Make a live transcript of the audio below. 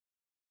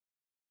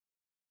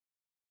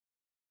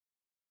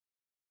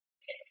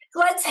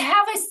Let's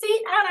have a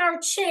seat on our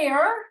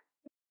chair.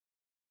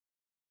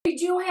 I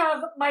do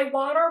have my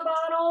water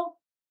bottle.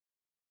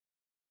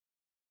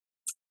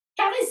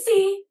 Have a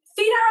seat.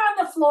 Feet are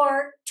on the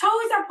floor.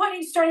 Toes are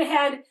pointing straight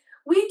ahead.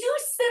 We do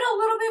sit a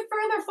little bit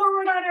further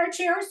forward on our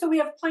chair, so we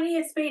have plenty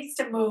of space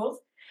to move.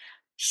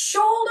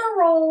 Shoulder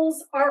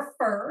rolls are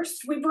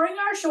first. We bring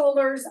our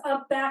shoulders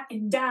up, back,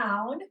 and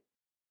down.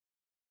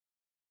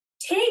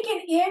 Take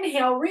an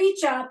inhale,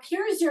 reach up.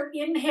 Here's your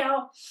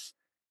inhale.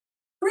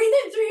 Breathe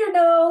in through your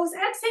nose.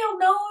 Exhale,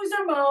 nose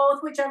or mouth,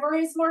 whichever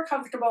is more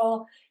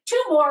comfortable.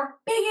 Two more.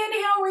 Big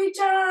inhale, reach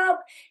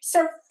up.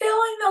 Start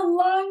filling the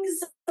lungs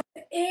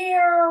with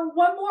air.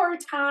 One more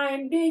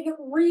time. Big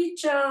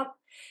reach up.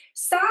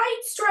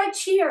 Side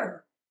stretch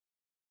here.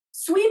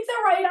 Sweep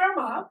the right arm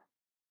up.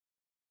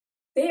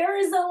 There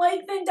is a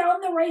lengthen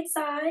down the right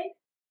side.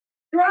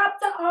 Drop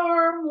the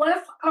arm.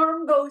 Left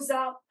arm goes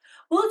up.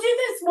 We'll do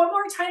this one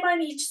more time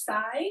on each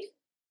side.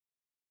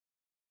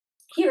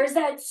 Here's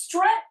that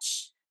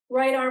stretch.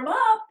 Right arm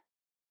up.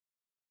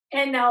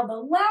 And now the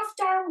left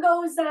arm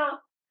goes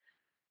up.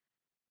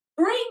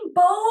 Bring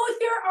both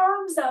your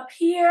arms up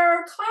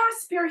here.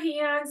 Clasp your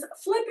hands.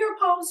 Flip your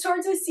palms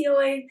towards the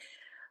ceiling.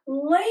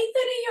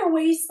 Lengthening your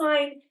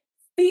waistline.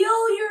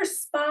 Feel your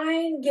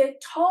spine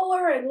get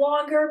taller and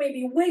longer.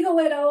 Maybe wiggle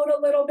it out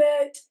a little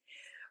bit.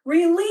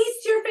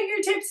 Release your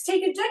fingertips.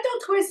 Take a gentle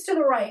twist to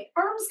the right.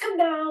 Arms come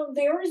down.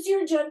 There's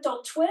your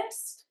gentle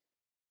twist.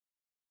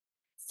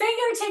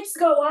 Fingertips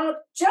go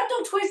up.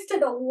 Gentle twist to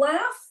the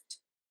left.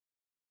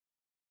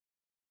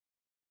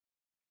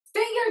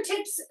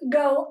 Fingertips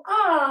go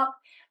up.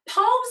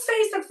 Palms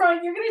face the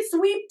front. You're going to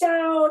sweep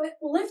down,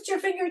 lift your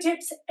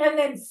fingertips, and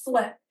then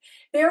flip.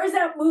 There is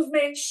that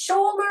movement.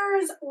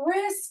 Shoulders,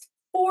 wrist,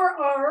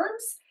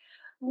 forearms.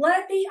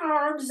 Let the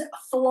arms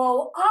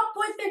flow up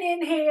with an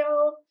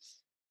inhale,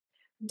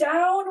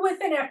 down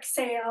with an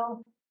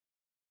exhale.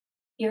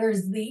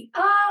 Here's the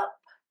up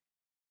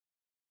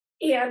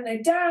and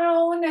the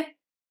down.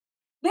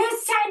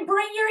 This time,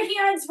 bring your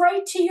hands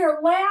right to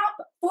your lap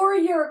for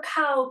your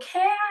cow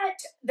cat.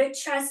 The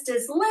chest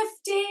is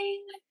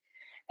lifting.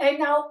 And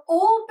now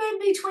open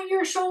between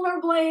your shoulder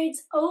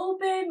blades,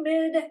 open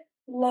mid,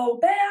 low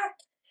back.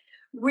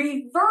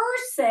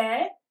 Reverse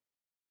it.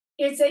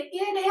 It's an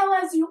inhale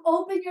as you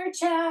open your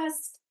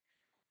chest.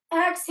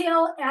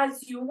 Exhale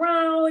as you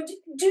round.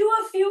 Do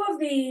a few of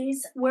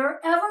these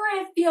wherever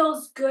it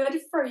feels good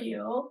for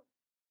you.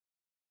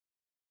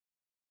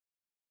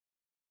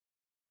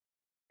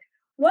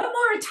 One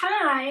more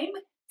time.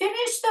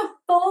 Finish the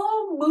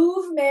full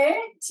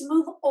movement.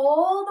 Move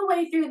all the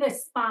way through the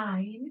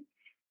spine.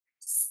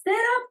 Sit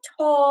up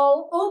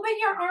tall. Open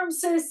your arms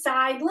to the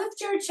side.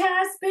 Lift your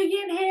chest. Big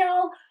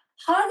inhale.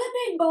 Hug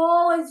a big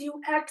ball as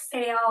you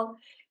exhale.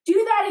 Do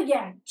that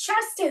again.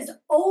 Chest is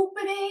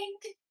opening.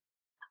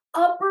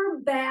 Upper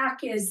back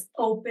is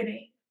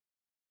opening.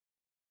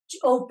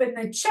 Open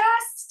the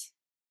chest.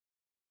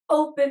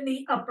 Open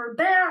the upper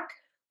back.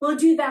 We'll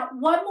do that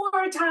one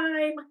more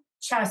time.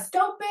 Chest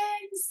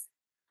opens.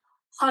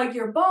 Hug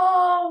your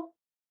ball.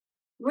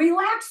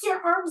 Relax your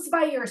arms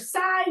by your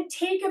side.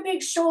 Take a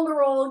big shoulder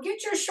roll.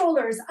 Get your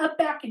shoulders up,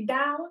 back, and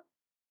down.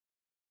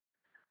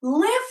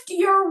 Lift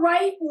your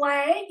right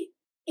leg.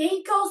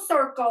 Ankle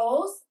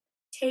circles.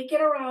 Take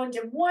it around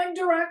in one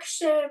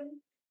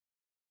direction.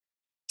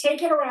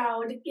 Take it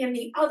around in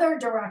the other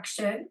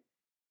direction.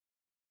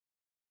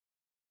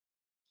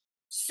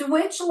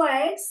 Switch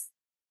legs.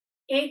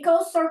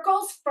 Ankle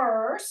circles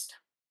first.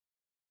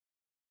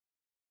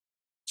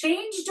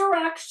 Change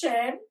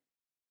direction.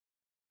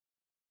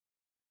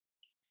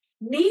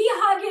 Knee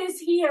hug is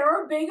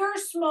here, big or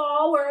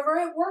small, wherever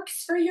it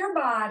works for your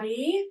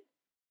body.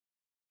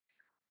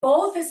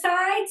 Both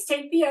sides,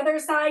 take the other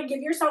side,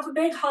 give yourself a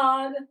big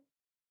hug.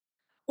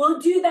 We'll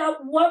do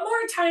that one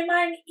more time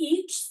on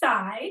each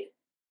side.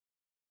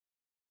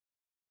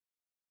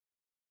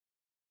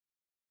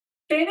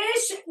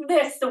 Finish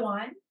this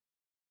one.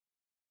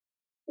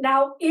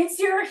 Now it's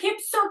your hip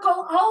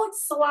circle out,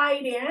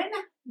 slide in,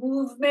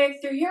 movement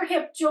through your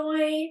hip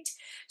joint,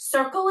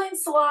 circle and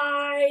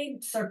slide,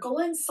 circle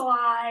and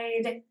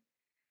slide.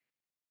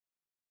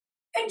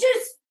 And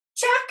just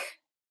check,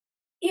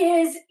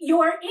 is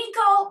your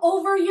ankle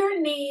over your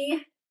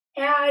knee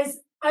as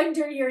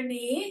under your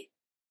knee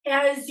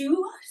as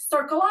you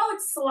circle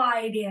out,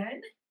 slide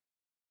in.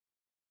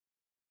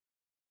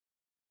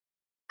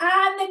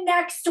 On the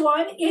next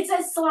one, it's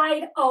a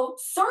slide out,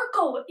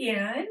 circle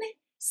in.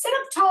 Sit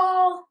up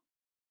tall.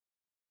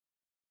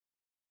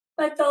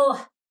 Let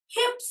the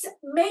hips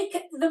make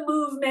the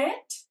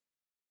movement.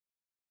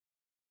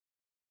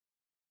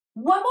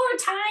 One more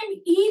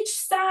time, each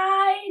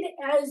side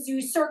as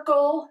you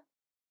circle.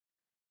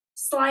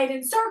 Slide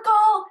and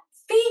circle.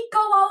 Feet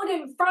go out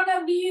in front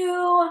of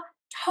you.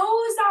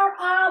 Toes are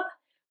up.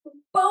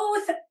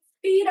 Both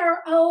feet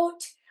are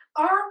out.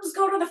 Arms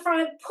go to the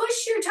front.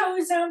 Push your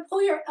toes down.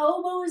 Pull your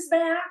elbows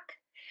back.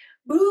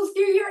 Move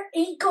through your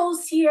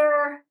ankles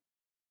here.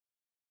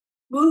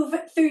 Move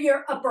through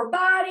your upper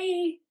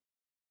body.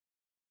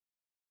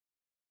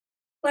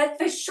 Let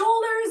the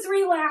shoulders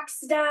relax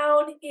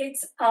down.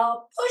 It's a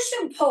push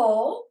and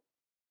pull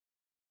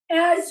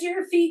as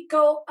your feet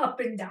go up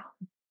and down.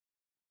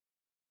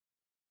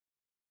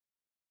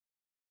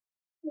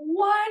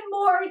 One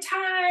more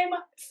time.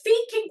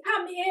 Feet can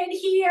come in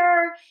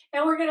here,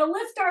 and we're going to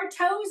lift our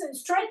toes and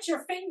stretch your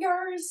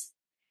fingers.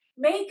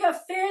 Make a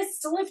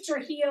fist, lift your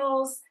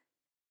heels.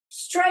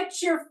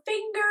 Stretch your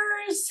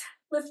fingers,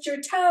 lift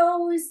your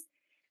toes.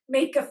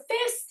 Make a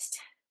fist.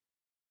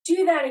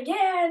 Do that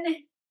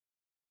again.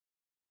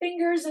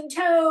 Fingers and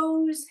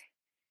toes,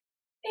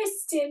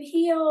 fist and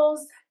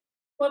heels.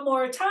 One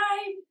more time.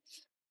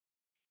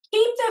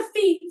 Keep the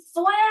feet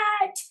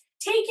flat.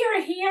 Take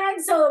your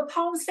hands so the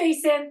palms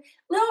face in.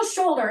 Little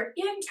shoulder,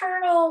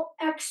 internal,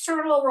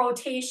 external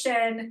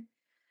rotation.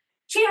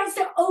 Chance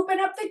to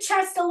open up the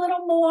chest a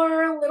little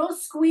more. Little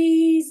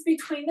squeeze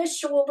between the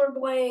shoulder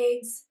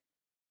blades.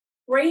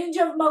 Range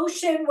of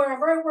motion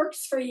wherever it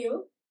works for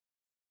you.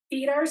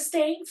 Feet are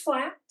staying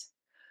flat.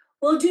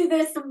 We'll do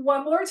this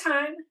one more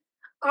time.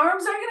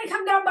 Arms are going to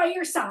come down by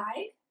your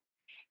side.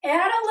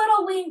 Add a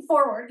little lean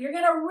forward. You're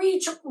going to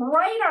reach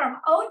right arm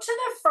out to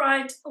the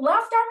front.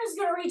 Left arm is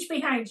going to reach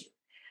behind you.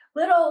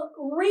 Little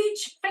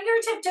reach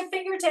fingertip to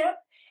fingertip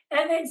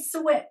and then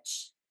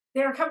switch.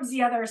 There comes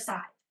the other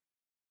side.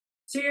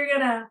 So you're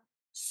going to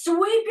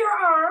sweep your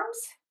arms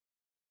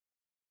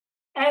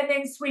and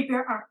then sweep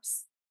your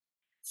arms.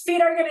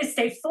 Feet are going to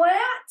stay flat.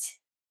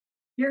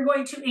 You're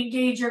going to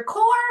engage your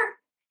core,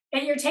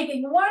 and you're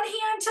taking one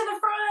hand to the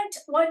front,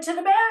 one to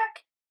the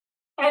back,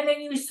 and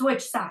then you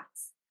switch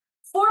sides.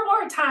 4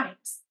 more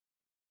times.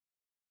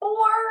 4,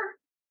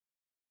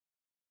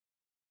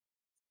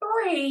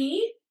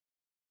 3,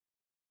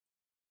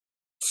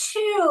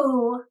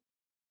 2.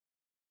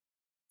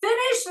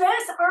 Finish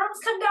this. Arms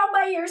come down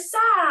by your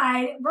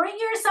side. Bring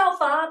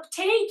yourself up.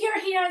 Take your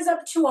hands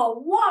up to a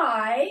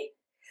Y.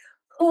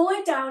 Pull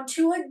it down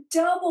to a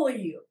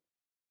W.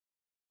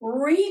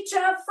 Reach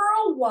up for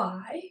a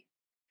Y.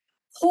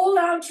 Pull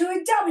down to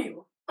a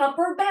W.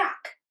 Upper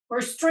back.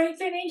 We're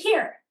strengthening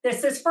here.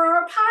 This is for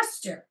our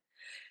posture.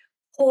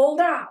 Pull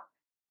down.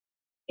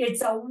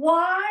 It's a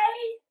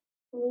Y.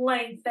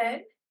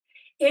 Lengthen.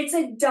 It's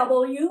a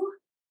W.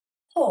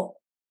 Pull.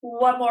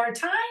 One more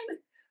time.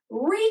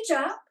 Reach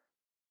up.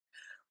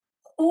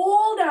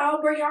 Pull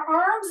down. Bring your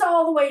arms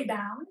all the way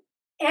down.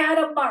 Add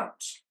a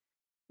march.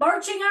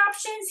 Marching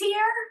options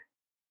here.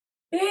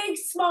 Big,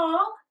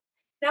 small.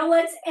 Now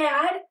let's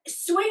add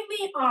swing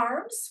the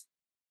arms.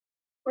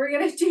 We're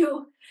going to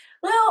do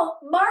little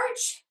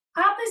march,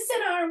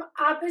 opposite arm,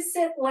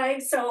 opposite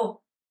leg.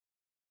 So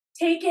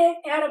take it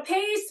at a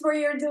pace where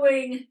you're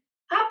doing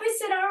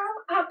opposite arm,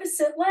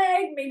 opposite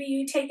leg. Maybe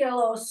you take it a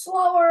little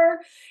slower.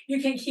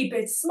 You can keep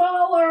it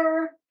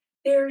smaller.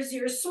 There's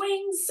your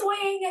swing,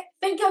 swing.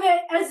 Think of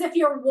it as if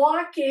you're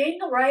walking,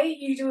 right?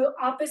 You do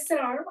opposite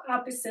arm,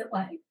 opposite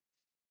leg.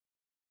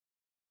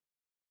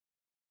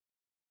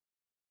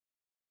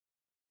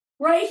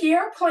 Right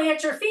here,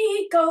 plant your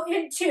feet, go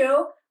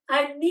into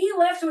a knee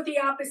lift with the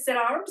opposite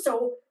arm.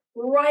 So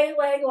right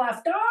leg,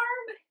 left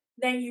arm.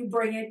 Then you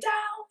bring it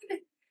down.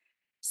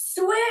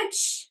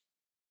 Switch.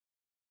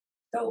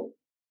 So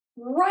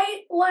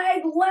right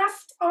leg,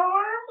 left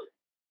arm.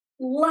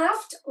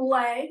 Left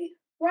leg,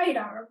 right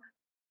arm.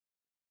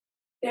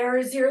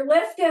 There's your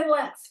lift and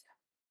lift.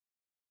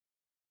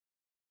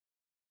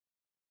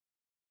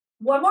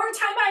 One more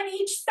time on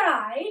each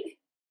side.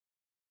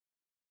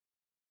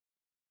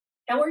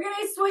 And we're going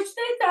to switch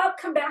this up,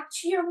 come back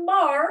to your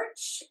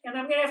march. And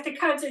I'm going to have to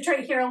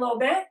concentrate here a little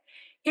bit.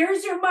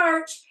 Here's your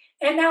march.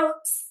 And now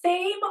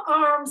same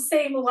arm,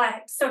 same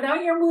leg. So now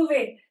you're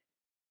moving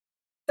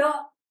the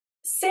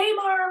same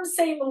arm,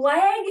 same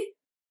leg,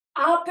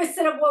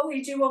 opposite of what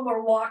we do when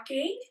we're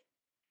walking.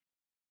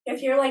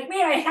 If you're like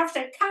me, I have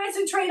to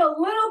concentrate a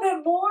little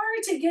bit more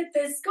to get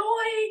this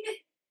going.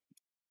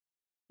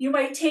 You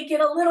might take it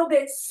a little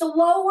bit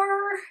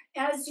slower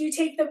as you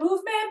take the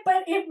movement,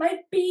 but it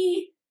might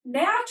be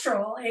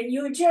natural and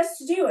you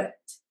just do it.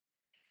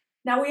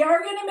 Now we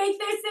are going to make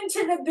this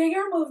into the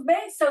bigger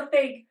movement. So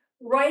think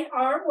right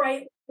arm,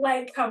 right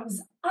leg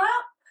comes up,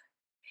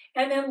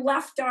 and then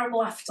left arm,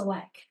 left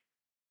leg.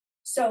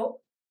 So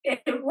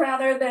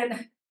rather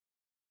than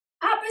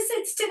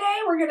opposites today,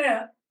 we're going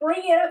to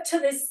bring it up to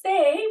the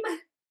same.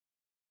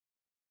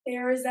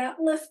 There is that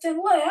lift and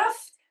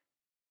lift.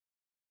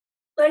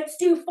 Let's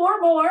do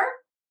 4 more.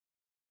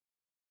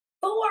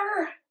 4,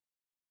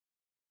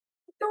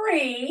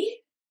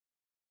 3,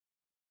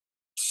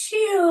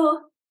 2.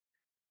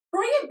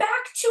 Bring it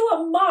back to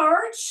a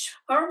march.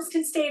 Arms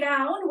can stay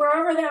down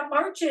wherever that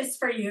march is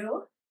for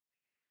you.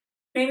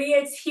 Maybe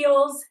it's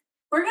heels.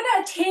 We're going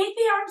to take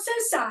the arms to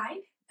the side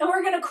and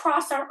we're going to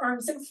cross our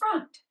arms in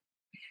front.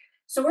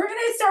 So we're going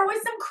to start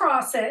with some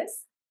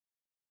crosses.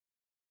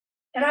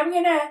 And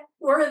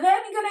we're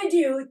then going to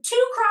do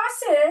 2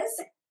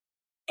 crosses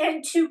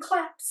and 2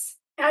 claps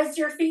as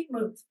your feet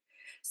move.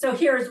 So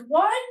here's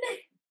 1.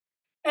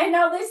 And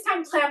now this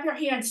time clap your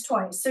hands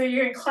twice. So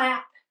you're going to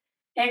clap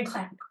and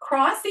clap.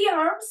 Cross the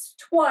arms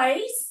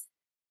twice.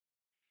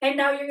 And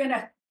now you're going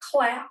to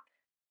clap,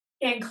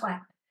 and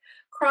clap.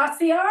 Cross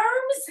the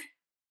arms,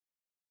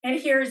 and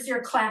here's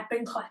your clap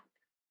and clap.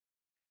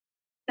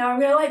 Now I'm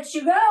going to let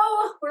you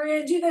go. We're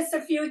going to do this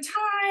a few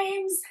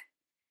times.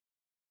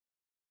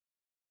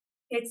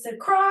 It's a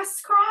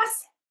cross,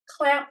 cross,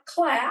 clap,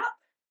 clap.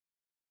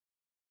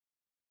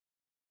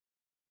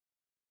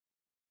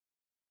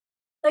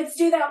 Let's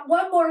do that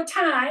one more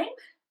time.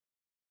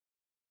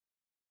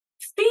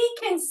 Feet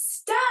can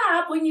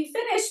stop when you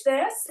finish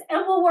this,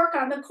 and we'll work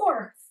on the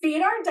core.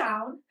 Feet are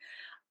down,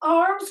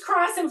 arms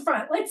cross in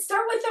front. Let's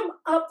start with them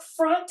up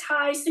front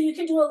high so you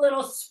can do a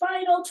little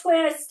spinal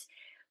twist,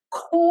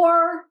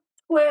 core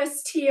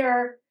twist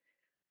here.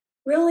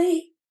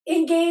 Really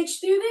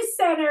engage through the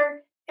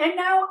center. And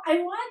now I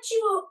want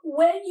you,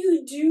 when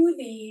you do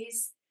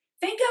these,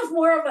 think of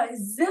more of a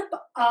zip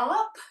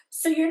up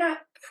so you're not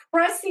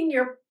pressing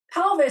your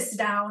pelvis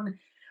down,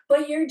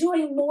 but you're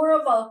doing more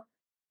of a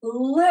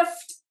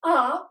lift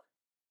up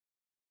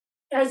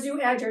as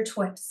you add your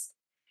twist.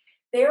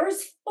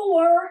 There's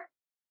 4,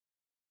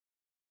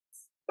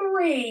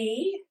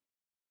 3,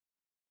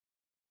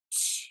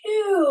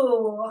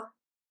 2,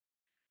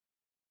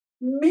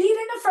 meet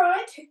in the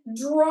front,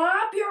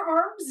 drop your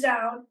arms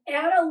down,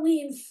 add a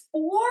lean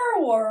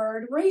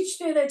forward, reach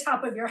through the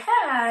top of your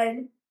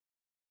head,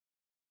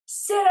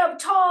 sit up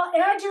tall,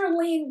 add your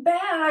lean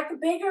back,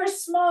 big or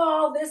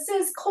small. This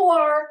is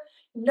core,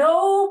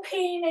 no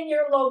pain in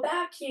your low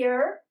back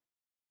here.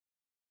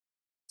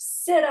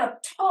 Sit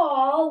up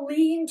tall,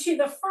 lean to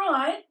the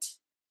front.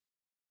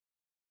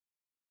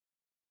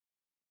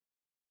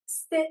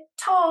 Sit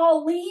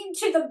tall, lean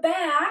to the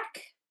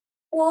back,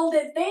 hold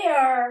it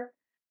there.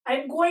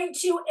 I'm going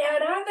to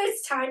add on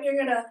this time, you're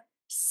gonna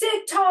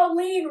sit tall,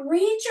 lean,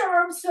 reach your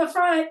arms to the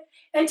front,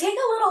 and take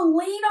a little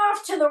lean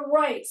off to the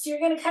right. So you're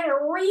gonna kind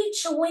of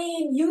reach,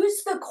 lean,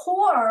 use the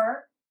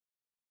core,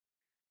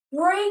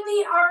 bring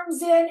the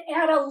arms in,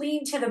 add a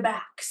lean to the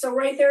back. So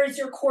right there is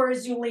your core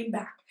as you lean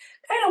back.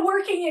 Kind of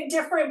working in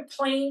different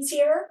planes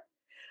here.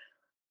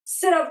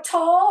 Sit up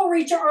tall,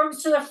 reach your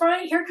arms to the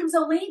front. Here comes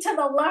a lean to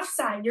the left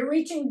side. You're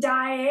reaching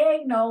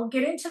diagonal,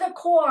 get into the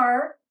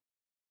core.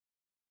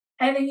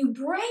 And then you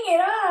bring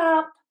it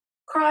up,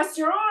 cross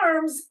your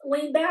arms,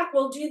 lean back.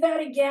 We'll do that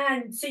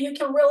again so you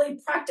can really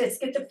practice,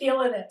 get the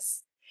feel of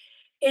this.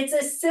 It's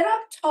a sit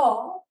up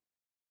tall,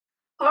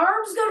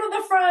 arms go to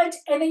the front,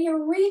 and then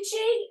you're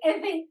reaching,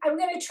 and then I'm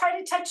going to try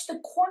to touch the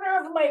corner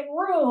of my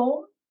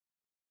room.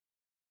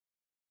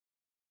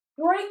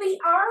 Bring the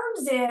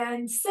arms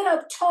in, sit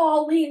up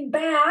tall, lean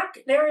back.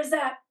 There is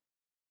that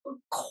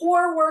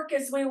core work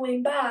as we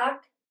lean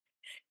back.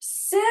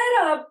 Sit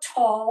up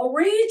tall,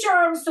 reach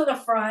arms to the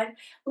front,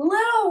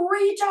 little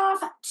reach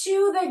off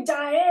to the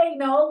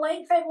diagonal,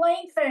 lengthen,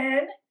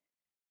 lengthen.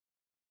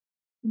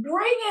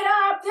 Bring it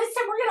up. This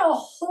time we're going to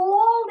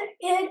hold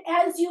it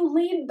as you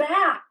lean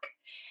back.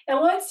 And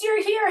once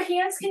you're here,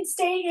 hands can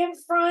stay in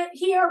front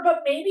here,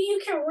 but maybe you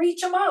can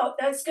reach them out.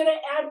 That's going to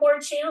add more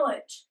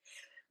challenge.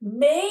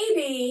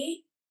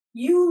 Maybe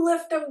you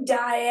lift them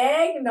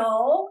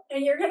diagonal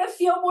and you're going to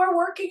feel more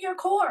work in your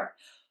core.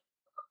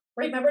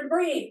 Remember to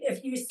breathe.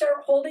 If you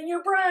start holding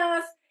your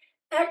breath,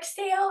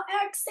 exhale,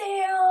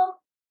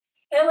 exhale.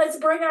 And let's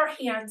bring our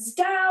hands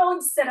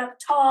down, sit up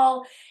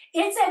tall.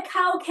 It's a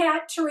cow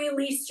cat to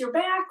release your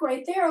back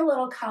right there, a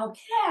little cow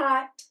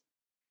cat.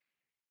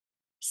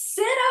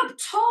 Sit up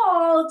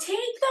tall, take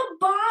the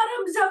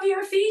bottoms of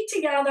your feet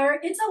together.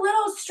 It's a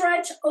little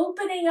stretch,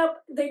 opening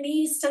up the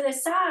knees to the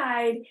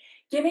side,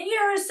 giving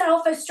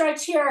yourself a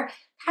stretch here,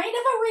 kind of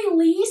a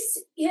release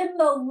in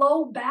the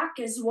low back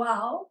as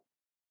well.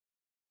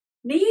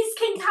 Knees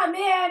can come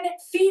in,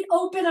 feet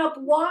open up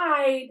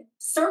wide,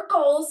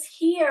 circles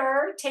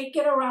here, take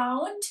it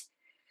around.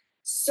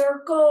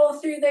 Circle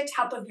through the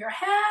top of your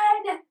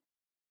head.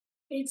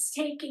 It's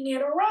taking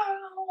it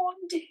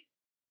around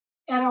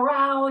and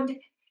around.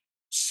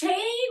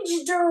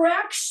 Change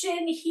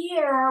direction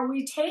here.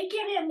 We take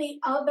it in the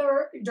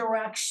other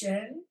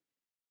direction.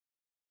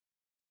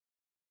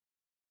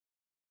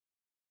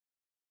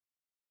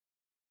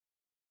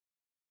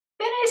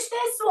 Finish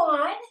this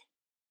one.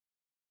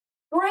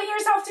 Bring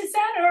yourself to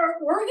center.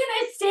 We're going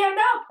to stand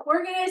up.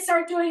 We're going to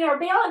start doing our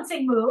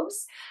balancing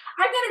moves.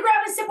 I'm going to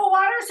grab a sip of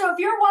water. So if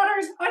your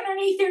water's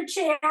underneath your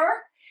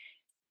chair,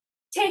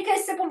 take a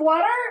sip of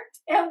water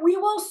and we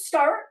will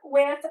start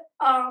with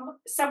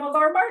some of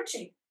our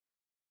marching.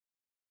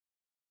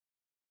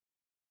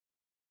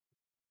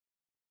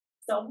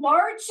 So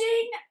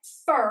marching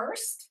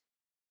first.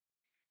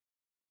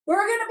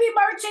 We're going to be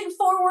marching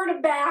forward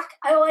and back.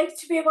 I like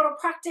to be able to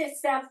practice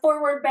that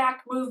forward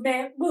back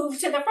movement. Move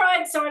to the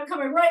front, so I'm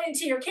coming right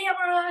into your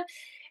camera.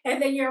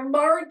 And then you're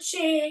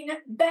marching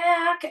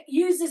back.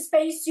 Use the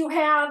space you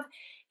have.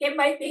 It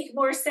might make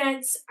more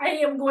sense. I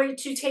am going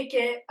to take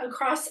it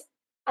across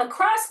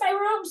my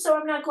room, so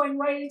I'm not going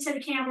right into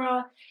the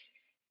camera.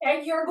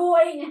 And you're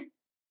going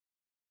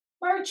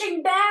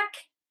marching back.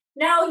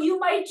 Now you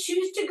might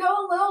choose to go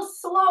a little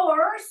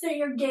slower, so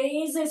your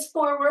gaze is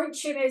forward,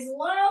 chin is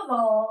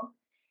level.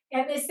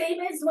 And the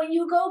same as when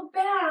you go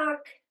back,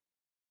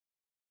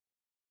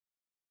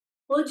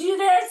 We'll do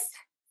this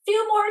a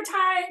few more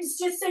times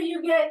just so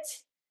you get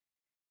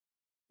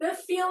the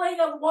feeling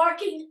of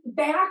walking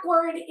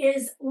backward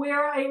is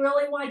where I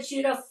really want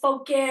you to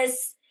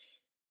focus.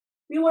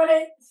 We want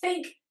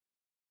to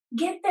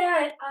get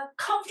that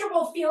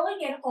comfortable feeling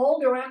in all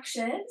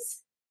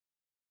directions.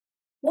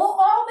 We'll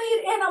all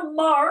meet in a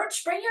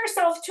march. Bring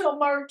yourself to a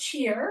march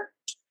here.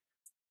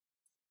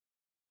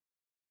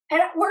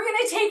 And we're going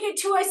to take it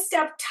to a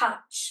step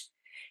touch.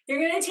 You're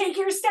going to take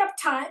your step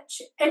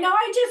touch. And now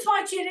I just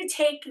want you to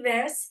take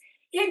this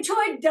into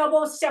a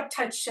double step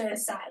touch to the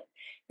side.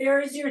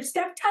 There's your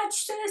step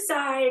touch to the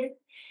side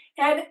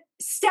and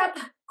step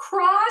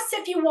cross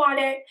if you want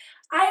it.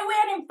 I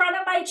went in front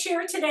of my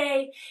chair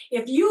today.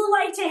 If you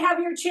like to have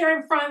your chair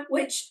in front,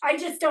 which I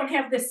just don't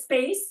have the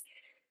space,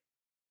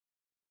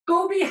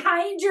 go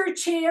behind your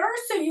chair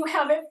so you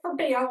have it for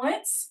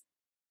balance.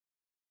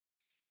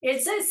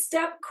 It's a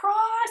step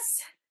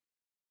cross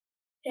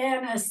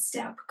and a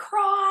step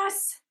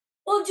cross.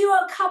 We'll do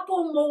a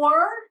couple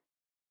more.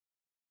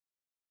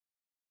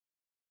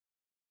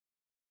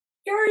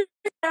 Here's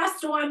the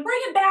last one. Bring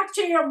it back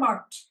to your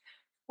march.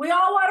 We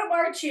all want to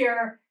march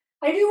here.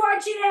 I do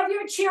want you to have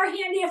your chair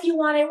handy if you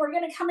want it. We're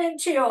going to come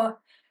into a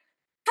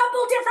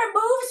couple different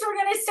moves. We're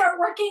going to start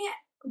working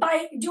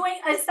by doing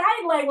a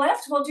side leg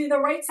lift. We'll do the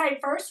right side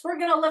first. We're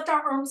going to lift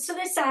our arms to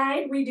the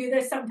side. We do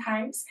this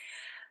sometimes.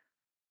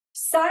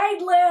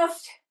 Side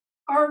lift,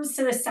 arms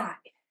to the side.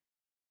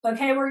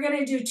 Okay, we're going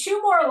to do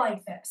 2 more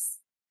like this.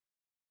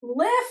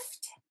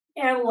 Lift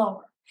and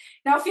lower.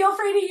 Now feel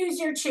free to use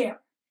your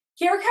chair.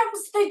 Here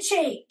comes the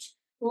change.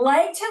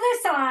 Leg to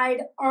the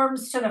side,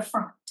 arms to the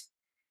front.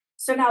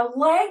 So now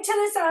leg to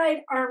the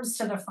side, arms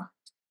to the front.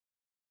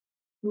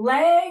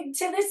 Leg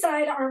to the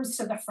side, arms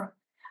to the front.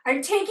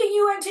 I'm taking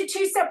you into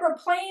 2 separate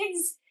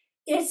planes.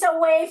 It's a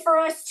way for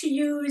us to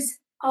use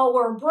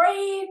our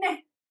brain.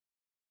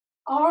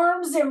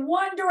 Arms in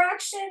one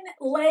direction,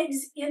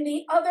 legs in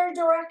the other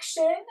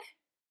direction.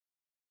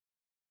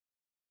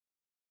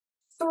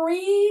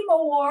 3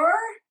 more.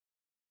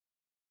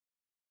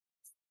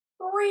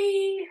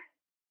 3,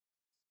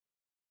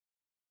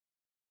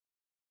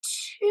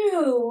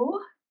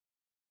 2.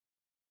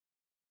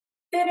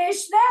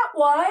 Finish that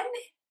one.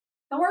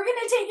 And we're going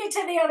to take it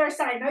to the other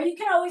side. Now you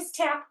can always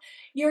tap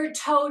your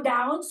toe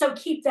down, so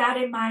keep that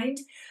in mind.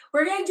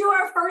 We're going to do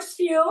our first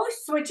few,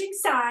 switching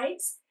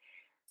sides.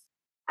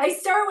 I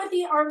start with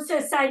the arms to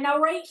the side. Now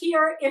right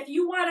here, if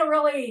you want to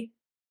really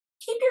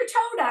keep your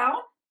toe down,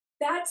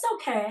 that's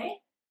okay.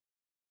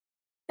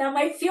 That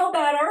might feel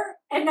better.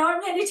 And now I'm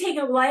going to take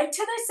a leg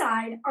to the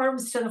side,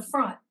 arms to the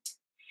front.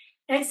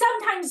 And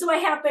sometimes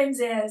what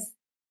happens is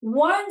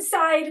one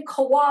side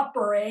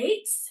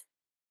cooperates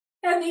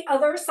and the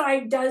other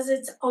side does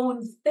its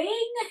own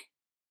thing.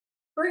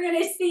 We're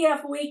going to see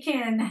if we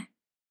can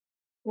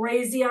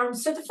raise the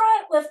arms to the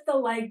front, lift the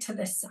leg to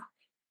the side.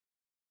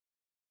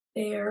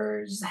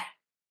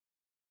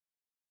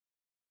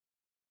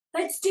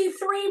 Let's do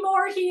 3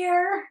 more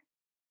here.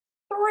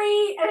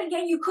 3, and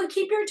again, you could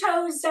keep your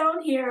toes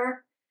down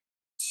here.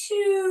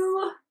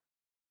 2,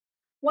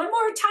 1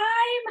 more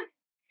time.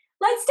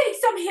 Let's take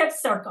some hip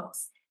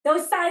circles.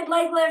 Those side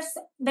leg lifts,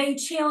 they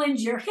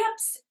challenge your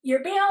hips,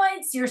 your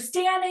balance, your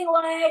standing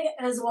leg,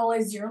 as well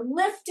as your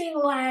lifting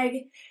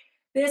leg.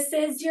 This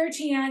is your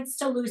chance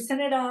to loosen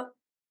it up.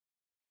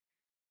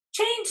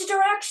 Change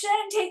direction,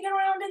 take it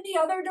around in the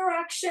other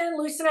direction,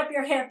 loosen up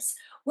your hips.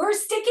 We're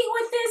sticking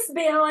with this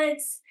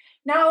balance.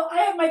 Now, I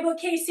have my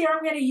bookcase here.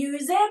 I'm going to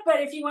use it,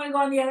 but if you want to go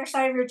on the other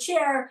side of your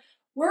chair,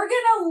 we're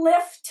going to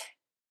lift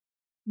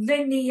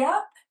the knee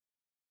up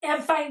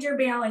and find your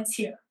balance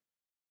here.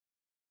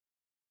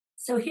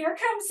 So here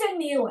comes the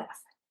knee lift.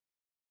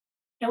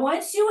 And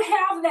once you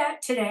have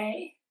that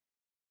today,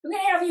 I'm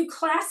going to have you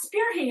clasp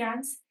your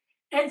hands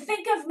and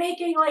think of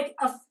making like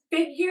a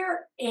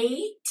figure 8.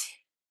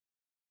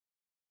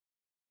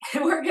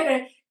 And we're going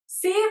to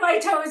see my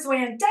toes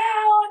went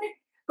down,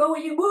 but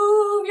when you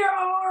move your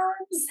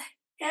arms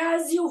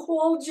as you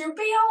hold your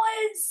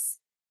balance,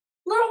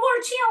 a little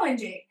more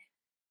challenging.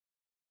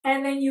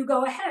 And then you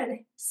go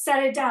ahead,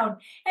 set it down.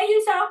 And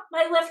you saw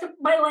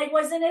my leg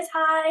wasn't as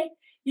high.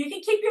 You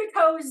can keep your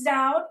toes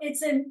down.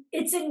 It's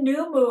a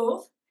new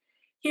move.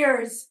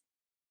 Here's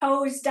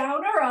toes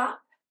down or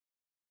up.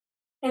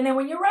 And then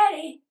when you're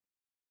ready,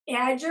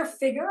 add your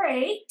figure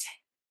 8.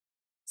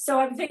 So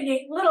I'm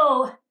thinking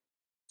little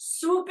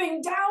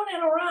swooping down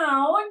and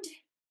around,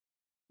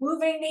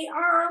 moving the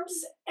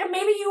arms, and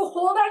maybe you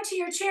hold onto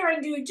your chair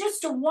and do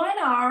just one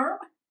arm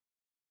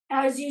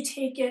as you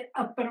take it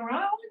up and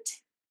around.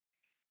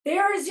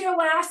 There's your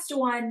last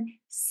one.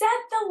 Set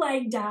the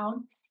leg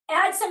down,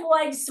 add some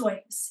leg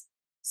swings.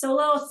 So a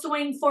little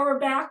swing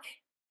forward, back.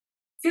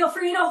 Feel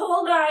free to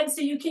hold on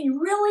so you can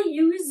really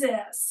use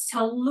this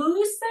to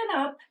loosen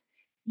up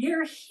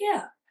your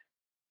hip.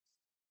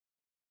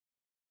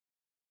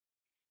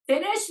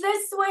 Finish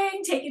this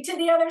swing, take it to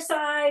the other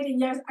side. And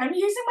yes, I'm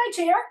using my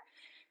chair.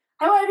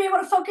 I want to be able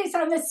to focus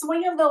on the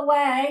swing of the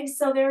leg.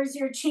 So there's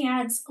your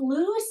chance.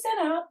 Loosen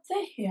up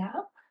the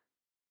hip.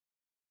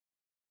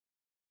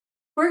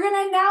 We're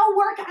going to now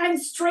work on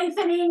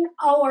strengthening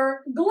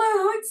our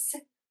glutes.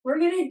 We're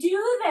going to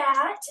do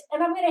that,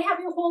 and I'm going to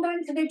have you hold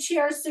on to the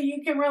chair so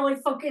you can really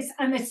focus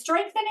on the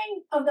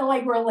strengthening of the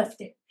leg we're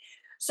lifting.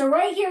 So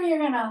right here, you're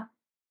going to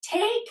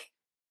take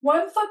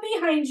one foot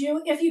behind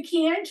you. If you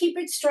can, keep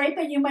it straight,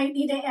 but you might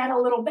need to add a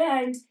little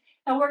bend.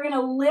 And we're going to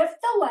lift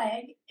the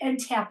leg and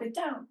tap it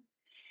down.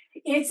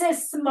 It's a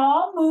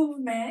small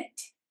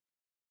movement.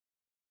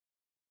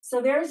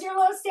 So there's your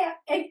low step.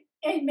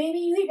 And maybe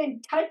you even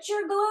touch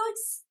your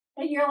glutes,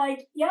 and you're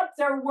like, yep,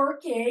 they're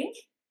working.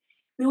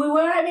 We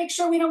want to make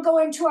sure we don't go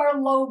into our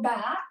low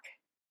back.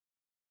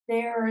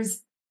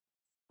 There's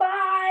 5,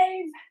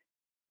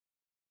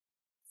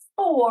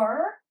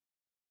 4,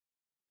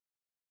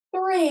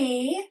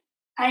 3.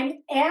 I'm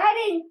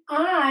adding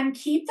on,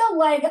 keep the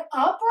leg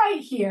up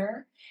right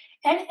here,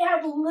 and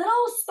add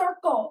little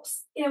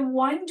circles in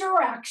one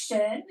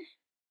direction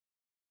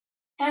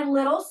and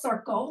little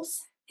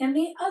circles in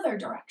the other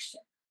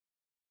direction.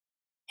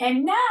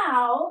 And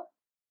now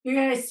you're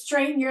going to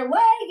straighten your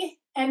leg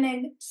and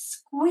then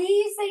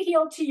squeeze the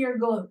heel to your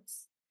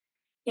glutes.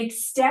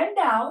 Extend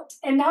out,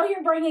 and now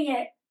you're bringing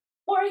it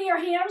for your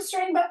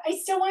hamstring, but I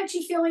still want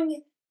you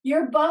feeling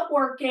your butt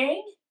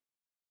working.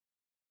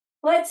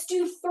 Let's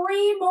do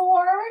 3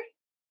 more.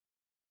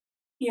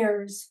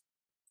 Here's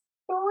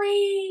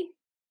 3.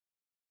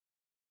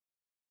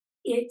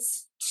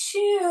 It's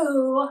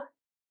 2.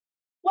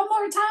 One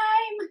more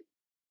time.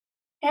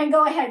 And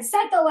go ahead,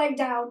 set the leg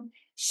down.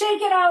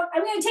 Shake it out.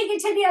 I'm going to take it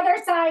to the other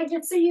side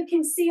just so you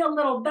can see a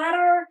little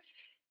better.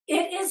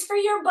 It is for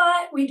your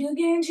butt. We do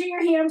get into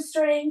your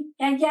hamstring.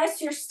 And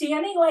yes, your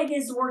standing leg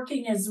is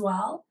working as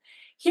well.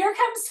 Here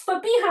comes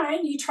foot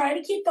behind. You try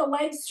to keep the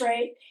leg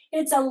straight.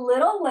 It's a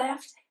little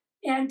lift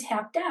and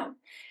tap down.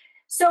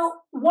 So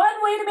one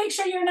way to make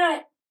sure you're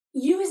not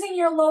using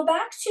your low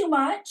back too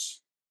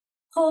much,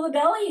 pull the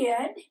belly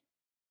in,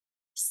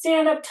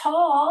 stand up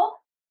tall.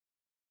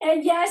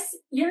 And yes,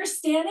 your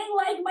standing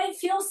leg might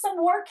feel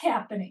some work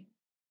happening.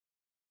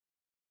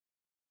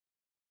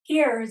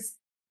 Here's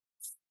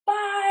 5,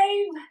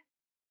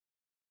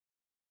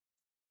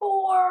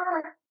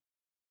 4,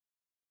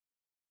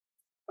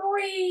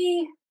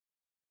 3,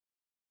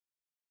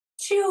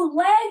 2.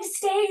 Leg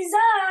stays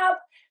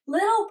up.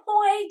 Little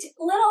point,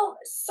 little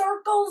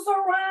circles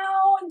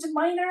around.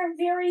 Mine aren't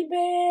very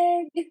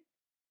big.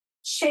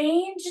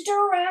 Change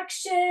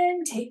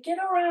direction. Take it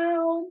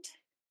around.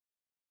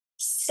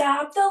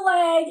 Stop the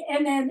leg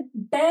and then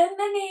bend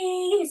the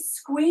knee,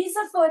 squeeze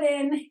the foot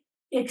in,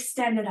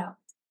 extend it out.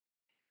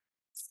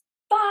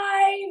 5,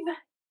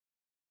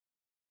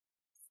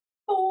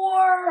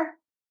 4,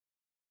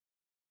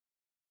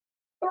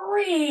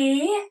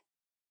 3,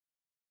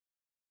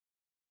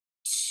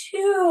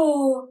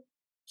 2.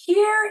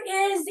 Here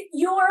is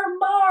your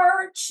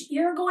march.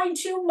 You're going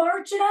to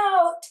march it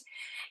out.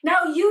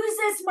 Now use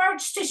this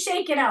march to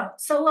shake it out.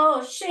 So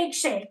little shake,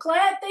 shake.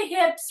 Let the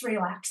hips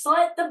relax.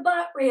 Let the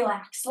butt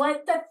relax.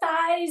 Let the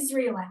thighs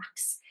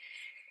relax.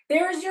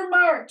 There's your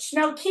march.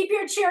 Now keep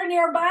your chair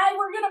nearby.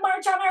 We're going to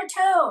march on our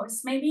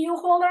toes. Maybe you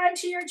hold on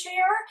to your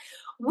chair.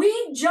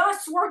 We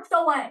just work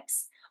the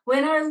legs.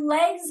 When our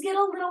legs get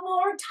a little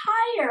more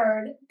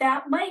tired,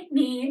 that might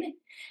mean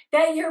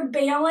that your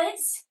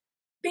balance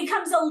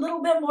becomes a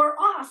little bit more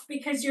off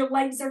because your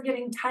legs are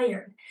getting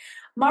tired.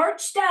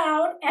 March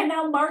down, and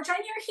now march on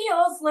your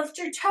heels, lift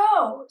your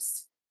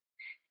toes.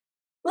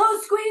 Little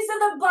squeeze of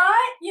the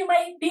butt. You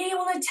might be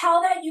able to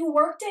tell that you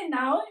worked it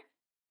now.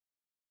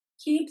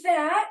 Keep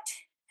that,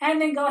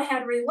 and then go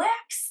ahead,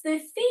 relax the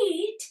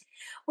feet.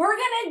 We're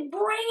gonna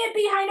bring it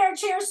behind our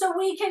chair so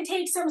we can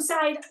take some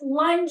side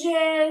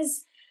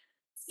lunges.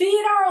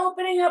 Feet are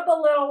opening up a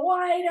little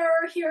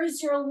wider.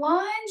 Here's your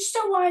lunge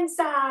to one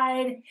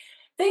side.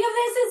 Think of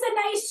this as a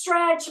nice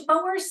stretch,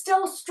 but we're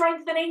still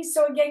strengthening.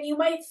 So again, you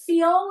might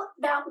feel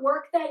that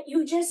work that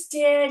you just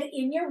did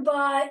in your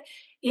butt,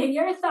 in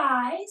your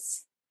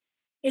thighs.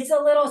 It's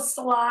a little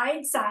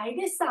slide side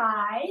to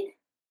side.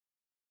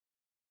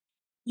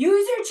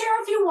 Use your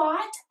chair if you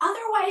want.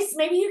 Otherwise,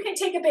 maybe you can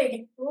take a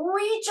big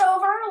reach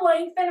over,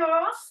 lengthen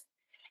off,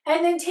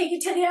 and then take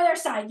it to the other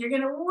side. You're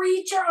going to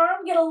reach your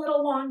arm, get a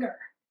little longer.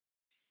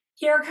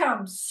 Here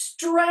comes.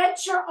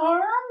 Stretch your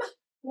arm,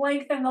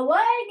 lengthen the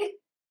leg.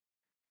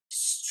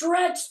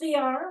 Stretch the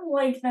arm,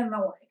 lengthen the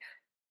leg.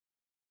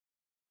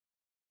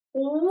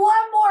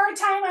 One more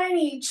time on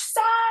each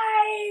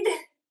side.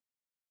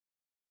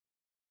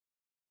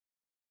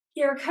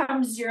 Here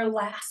comes your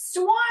last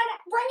one.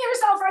 Bring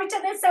yourself right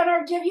to the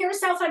center. Give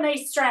yourself a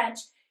nice stretch.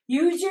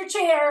 Use your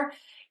chair.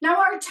 Now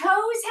our toes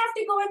have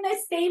to go in the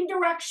same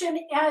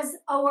direction as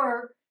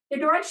the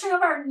direction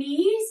of our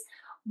knees.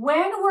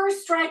 When we're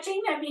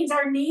stretching, that means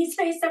our knees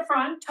face the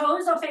front,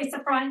 toes will face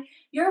the front,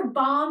 your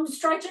bum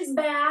stretches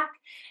back,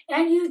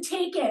 and you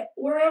take it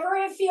wherever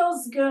it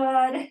feels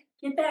good.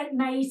 Get that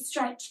nice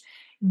stretch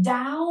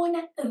down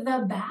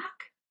the back.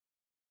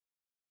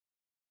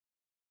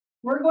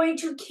 We're going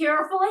to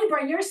carefully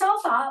bring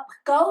yourself up.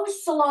 Go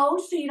slow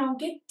so you don't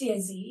get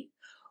dizzy.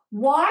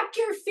 Walk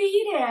your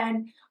feet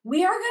in.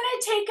 We are going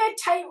to take a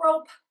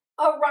tightrope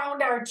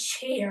around our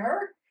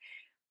chair.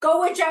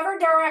 Go whichever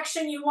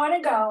direction you want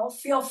to go.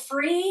 Feel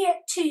free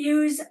to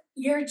use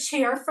your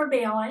chair for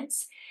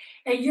balance.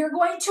 And you're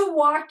going to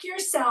walk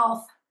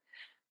yourself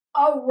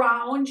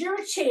around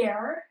your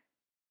chair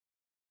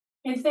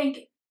and think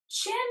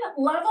chin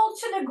level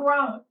to the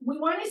ground. We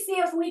want to see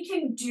if we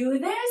can do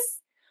this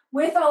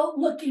without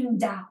looking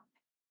down.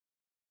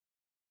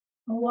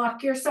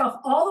 Walk yourself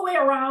all the way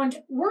around.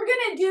 We're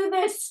going to do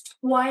this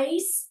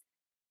twice.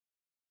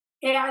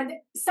 And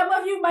some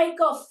of you might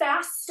go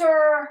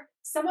faster,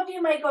 some of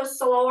you might go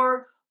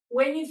slower.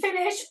 When you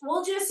finish,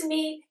 we'll just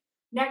meet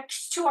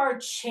next to our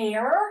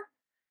chair.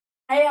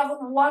 I have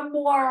one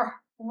more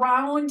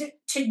round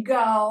to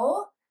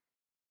go.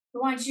 I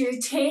want you to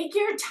take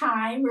your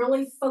time,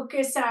 really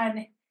focus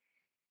on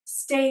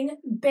staying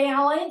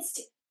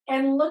balanced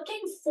and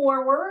looking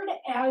forward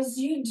as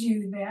you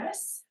do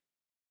this.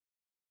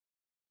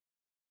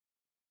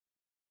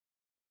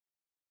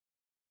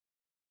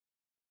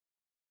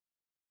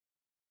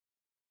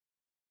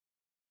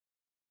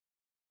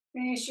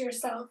 Finish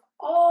yourself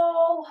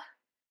all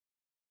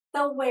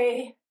the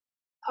way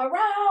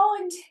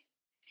around.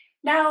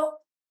 Now,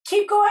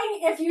 keep going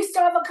if you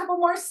still have a couple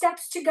more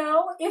steps to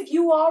go. If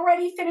you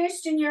already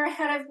finished and you're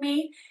ahead of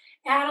me,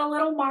 add a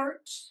little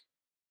march.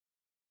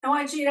 I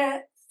want you to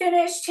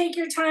finish, take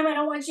your time. I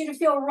don't want you to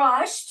feel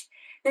rushed.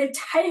 The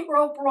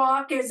tightrope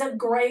walk is a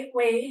great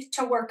way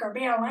to work our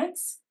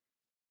balance.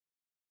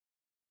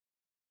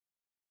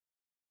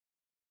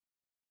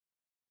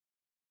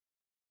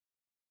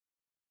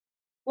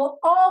 We'll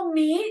all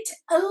meet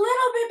a little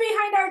bit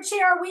behind our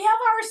chair. We have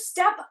our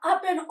step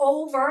up and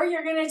over.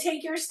 You're going to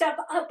take your step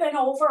up and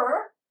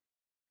over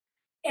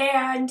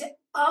and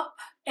up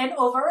and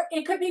over.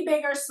 It could be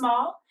big or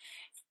small.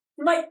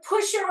 You might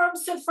push your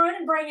arms to the front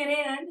and bring it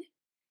in.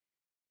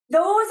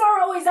 Those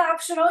are always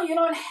optional. You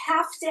don't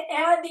have to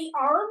add the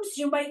arms.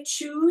 You might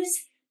choose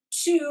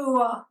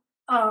to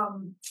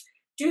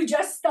do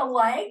just the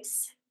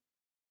legs.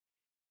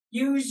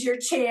 Use your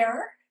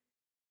chair.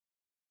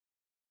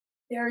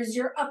 There's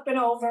your up and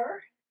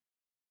over.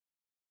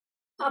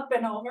 Up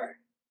and over.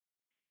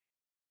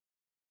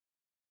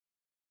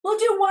 We'll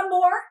do one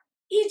more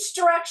each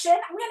direction.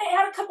 I'm going to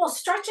add a couple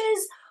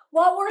stretches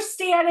while we're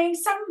standing.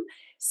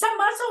 Some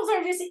muscles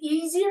are just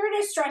easier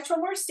to stretch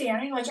when we're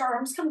standing, like our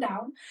arms come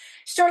down.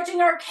 Stretching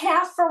our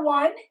calf for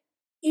one,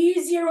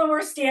 easier when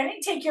we're standing.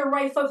 Take your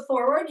right foot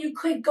forward. You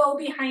could go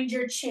behind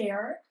your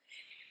chair.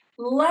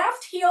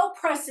 Left heel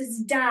presses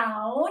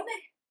down.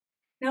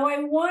 Now I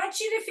want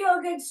you to feel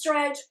a good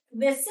stretch.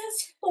 This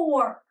is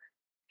for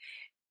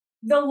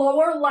the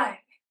lower leg,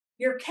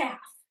 your calf.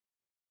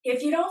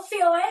 If you don't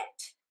feel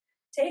it,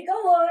 take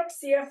a look,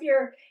 see if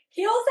your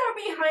heels are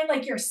behind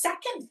like your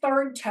second,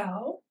 third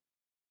toe.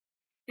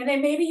 And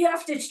then maybe you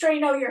have to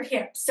straighten out your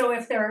hips. So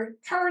if they're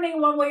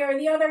turning one way or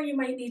the other, you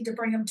might need to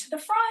bring them to the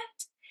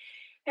front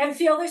and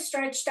feel the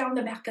stretch down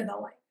the back of the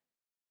leg.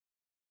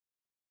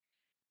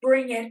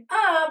 Bring it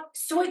up,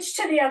 switch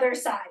to the other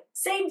side.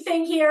 Same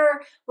thing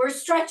here. We're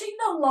stretching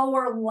the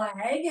lower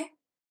leg.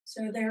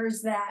 So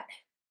there's that.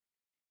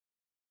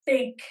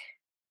 Think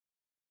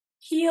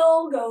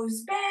heel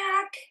goes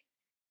back.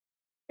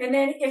 And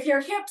then if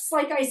your hips,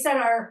 like I said,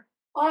 are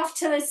off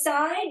to the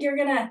side, you're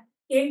going to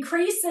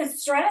increase the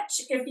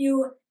stretch if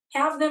you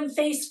have them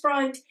face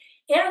front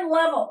and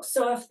level.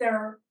 So if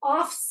they're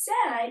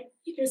offset,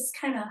 you just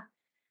kind of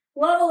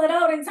level it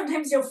out. And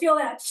sometimes you'll feel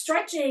that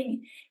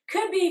stretching.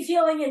 Could be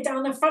feeling it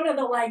down the front of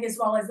the leg as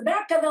well as the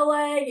back of the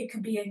leg. It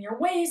could be in your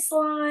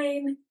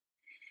waistline.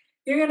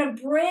 You're going to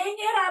bring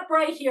it up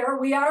right here.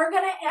 We are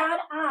going to add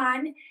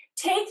on.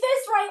 Take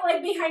this right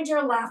leg behind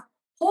your left.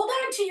 Hold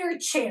on to your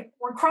chin.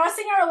 We're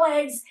crossing our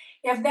legs.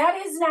 If that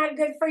is not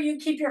good for you,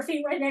 keep your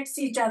feet right next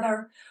to each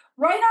other.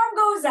 Right arm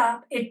goes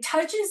up. It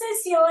touches the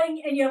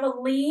ceiling, and you have a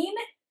lean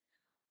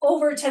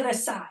over to the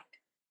side.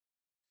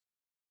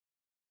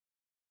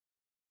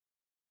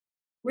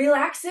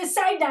 Relax this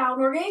side down.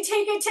 We're going to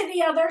take it to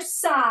the other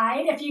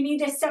side. If you need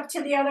to step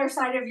to the other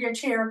side of your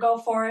chair, go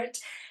for it.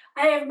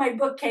 I have my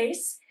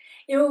bookcase.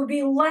 It will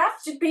be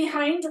left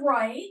behind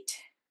right.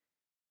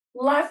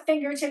 Left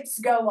fingertips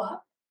go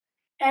up.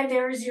 And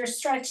there's your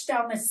stretch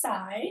down the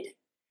side.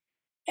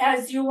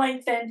 As you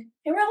lengthen,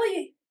 and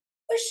really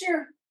push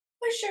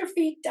your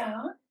feet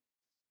down.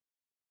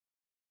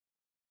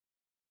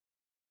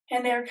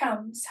 And there it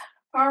comes.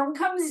 Arm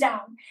comes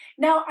down.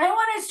 Now, I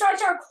want to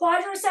stretch our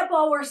quadricep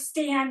while we're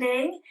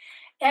standing,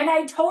 and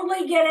I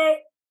totally get it.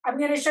 I'm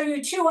going to show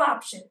you two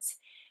options.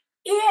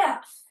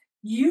 If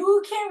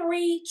you can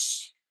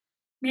reach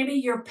maybe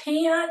your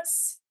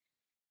pants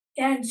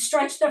and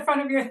stretch the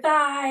front of your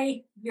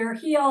thigh, your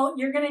heel,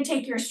 you're going to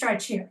take your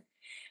stretch here.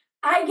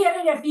 I get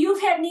it. If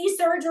you've had knee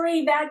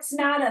surgery, that's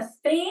not a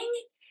thing.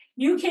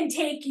 You can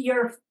take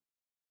your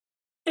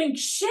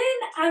shin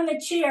on the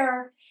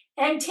chair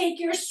and take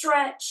your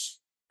stretch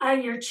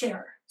on your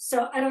chair.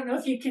 So I don't know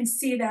if you can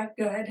see that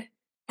good.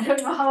 I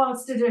don't know how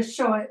else to just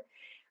show it.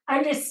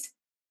 I'm just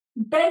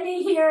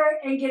bending here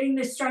and getting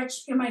the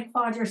stretch in my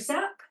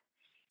quadricep.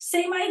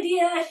 Same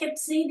idea,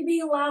 hips need to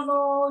be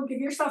level. Give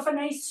yourself a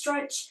nice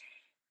stretch,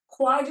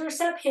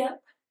 quadricep hip.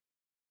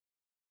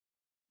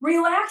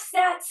 Relax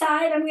that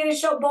side. I'm going to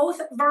show both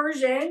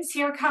versions.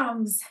 Here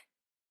comes.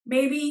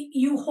 Maybe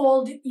you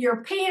hold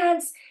your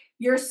pants,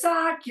 your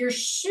sock, your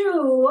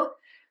shoe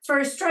for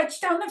a stretch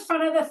down the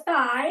front of the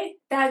thigh.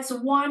 That's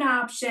one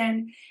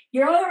option.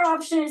 Your other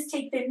option is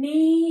take the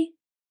knee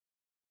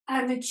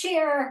on the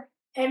chair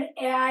and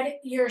add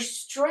your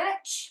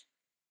stretch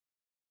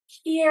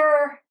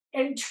here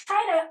and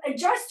try to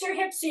adjust your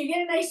hips so you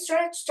get a nice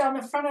stretch down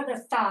the front of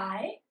the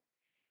thigh.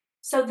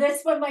 So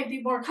this one might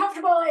be more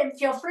comfortable, and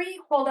feel free,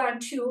 hold on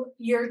to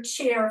your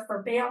chair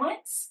for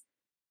balance.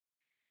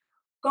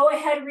 Go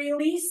ahead,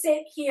 release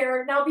it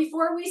here. Now,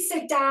 before we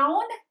sit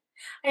down,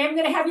 I am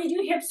going to have you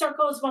do hip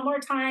circles one more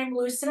time.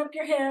 Loosen up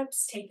your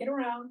hips, take it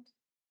around.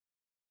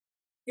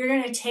 You're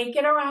going to take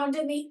it around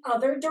in the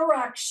other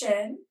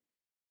direction.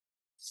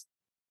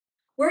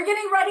 We're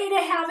getting ready to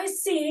have a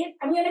seat.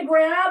 I'm going to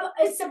grab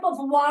a sip of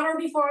water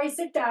before I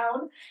sit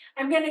down.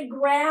 I'm going to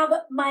grab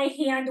my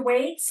hand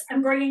weights.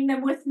 I'm bringing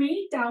them with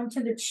me down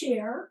to the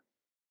chair.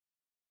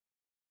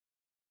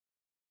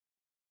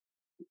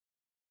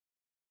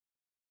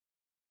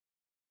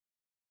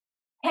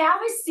 Have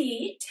a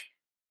seat.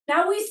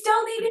 Now we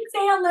still need to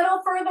stay a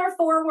little further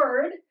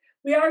forward.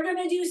 We are going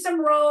to do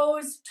some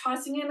rows,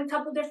 tossing in a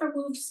couple different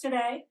moves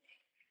today.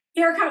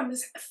 Here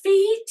comes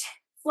feet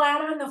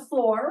flat on the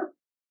floor,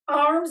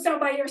 arms down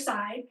by your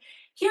side.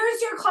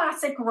 Here's your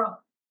classic row.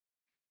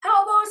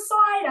 Elbows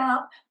slide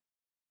up,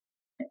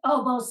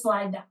 elbows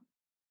slide down.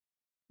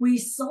 We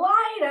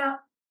slide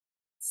up,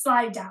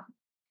 slide down.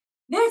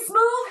 This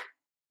move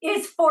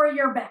is for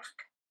your back.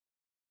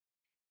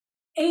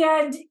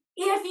 And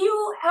if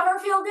you ever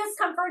feel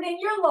discomfort in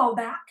your low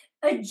back,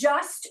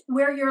 adjust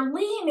where your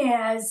lean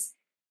is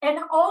and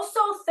also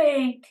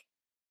think,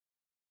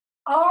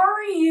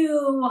 are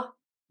you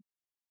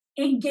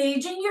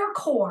engaging your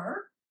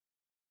core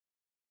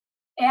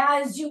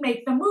as you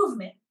make the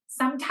movement?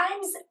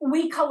 Sometimes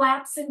we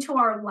collapse into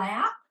our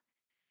lap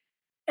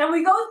and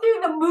we go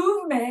through the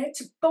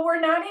movement, but we're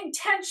not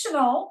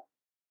intentional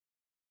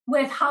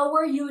with how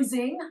we're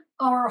using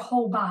our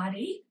whole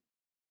body.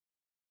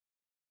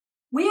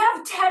 We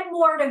have 10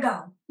 more to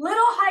go.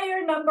 Little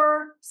higher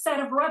number set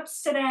of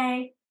reps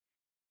today.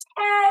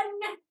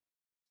 10,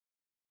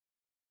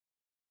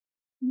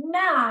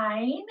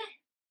 9,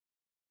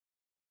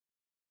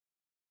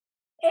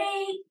 8,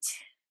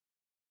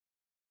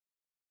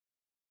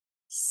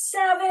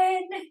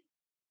 7,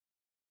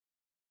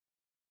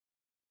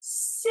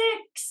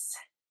 6,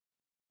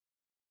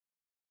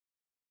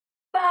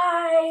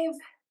 5,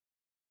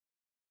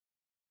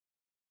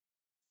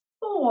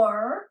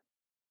 4,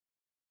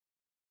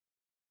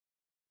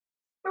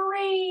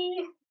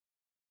 3,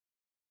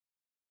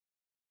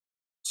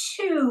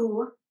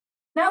 2.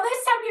 Now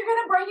this time you're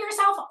going to bring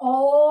yourself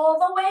all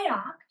the way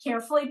up.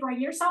 Carefully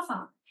bring yourself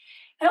up.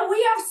 And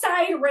we have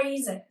side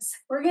raises.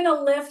 We're going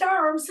to lift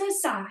our arms to the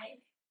side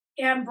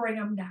and bring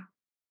them down.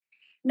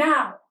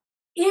 Now,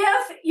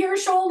 if your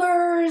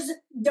shoulders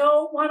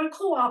don't want to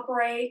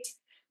cooperate,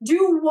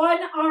 do one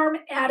arm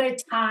at a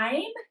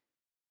time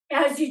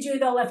as you do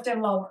the lift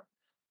and lower.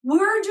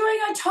 We're doing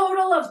a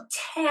total of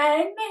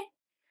 10.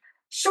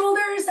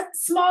 Shoulders,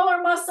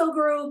 smaller muscle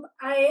group.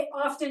 I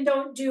often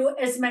don't do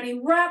as many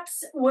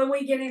reps when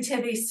we get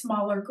into these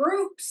smaller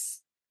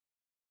groups.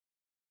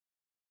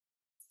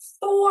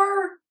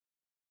 4,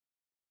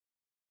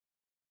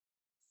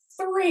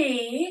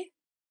 3,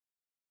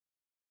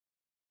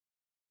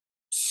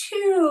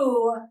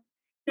 2.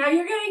 Now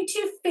you're going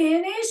to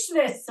finish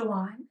this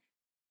one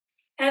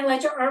and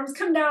let your arms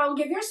come down.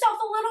 Give yourself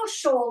a little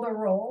shoulder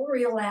roll.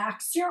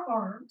 Relax your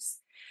arms.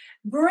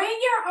 Bring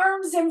your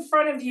arms in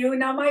front of you.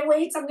 Now my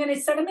weights, I'm going to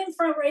set them in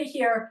front right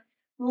here.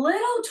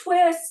 Little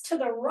twist to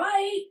the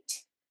right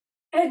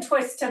and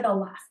twist to the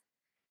left.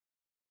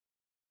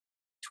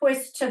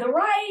 Twist to the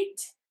right,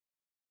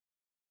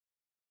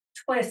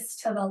 twist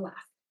to the left.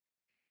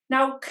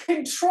 Now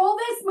control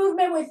this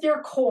movement with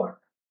your core.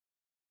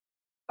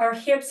 Our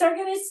hips are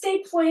going to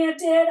stay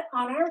planted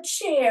on our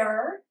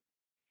chair.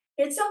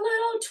 It's a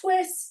little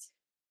twist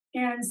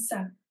and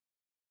center.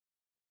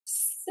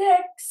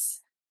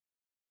 6,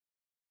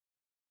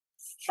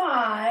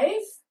 5,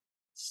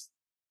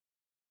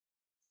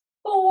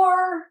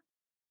 4,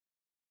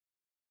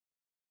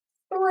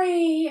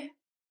 3,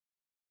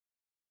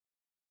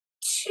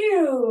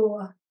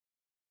 2.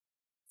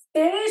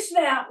 Finish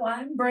that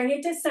one. Bring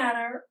it to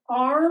center.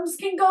 Arms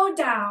can go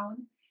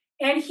down.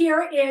 And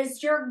here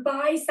is your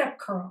bicep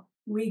curl.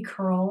 We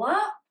curl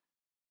up.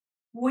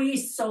 We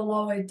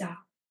slow it down.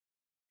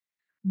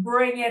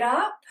 Bring it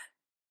up.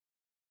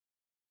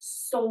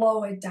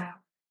 Slow it down.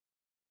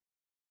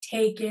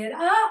 Take it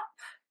up.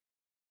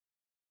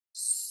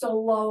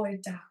 Slow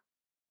it down.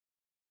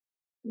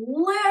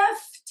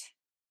 Lift.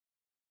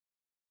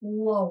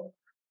 Lower.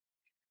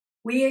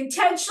 We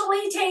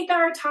intentionally take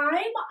our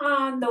time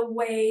on the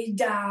way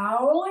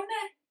down.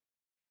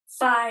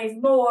 5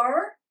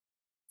 more.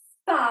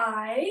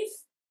 5,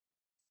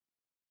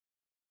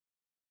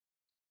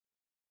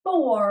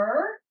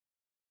 4,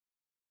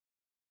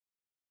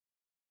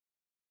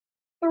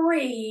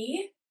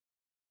 3,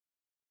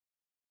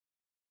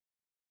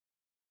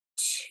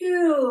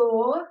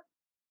 2.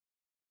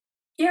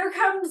 Here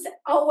comes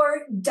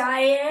our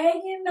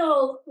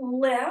diagonal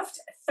lift.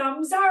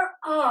 Thumbs are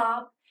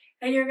up,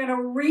 and you're going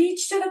to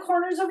reach to the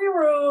corners of your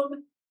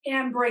room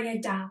and bring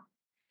it down.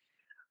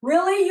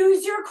 Really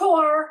use your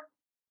core.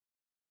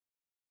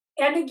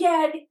 And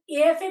again,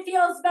 if it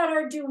feels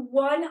better, do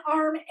one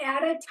arm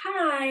at a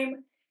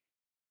time.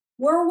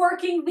 We're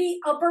working the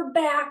upper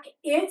back.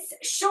 It's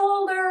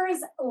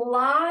shoulders,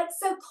 lots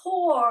of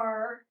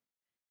core.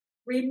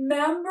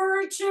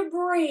 Remember to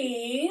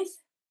breathe.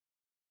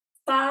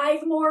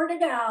 5 more to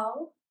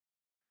go.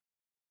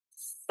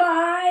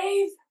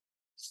 5,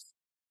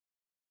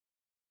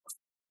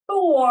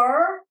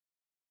 4,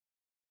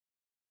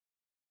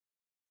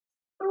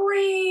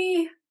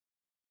 3,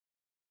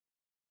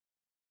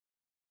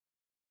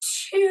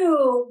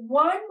 2.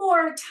 One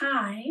more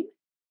time.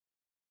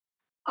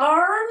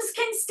 Arms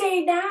can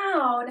stay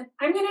down.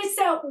 I'm going to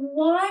set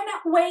one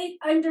weight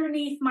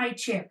underneath my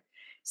chair.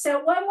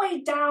 Set one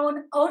weight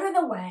down, out of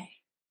the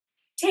way.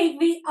 Take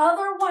the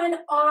other one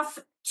off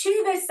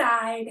to the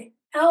side.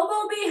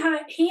 Elbow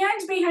behind,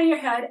 hands behind your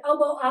head,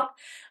 elbow up.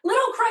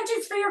 Little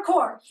crunches for your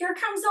core. Here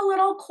comes a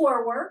little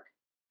core work.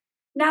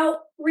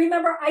 Now,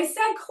 remember, I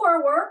said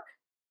core work,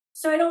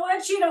 so I don't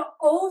want you to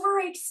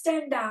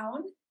overextend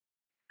down.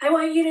 I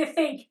want you to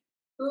think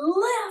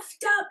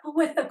lift up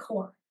with the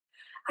core.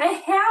 I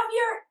have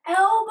your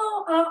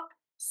elbow up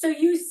so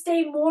you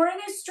stay more in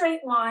a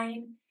straight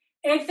line,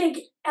 and think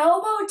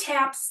elbow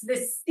taps the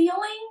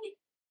ceiling,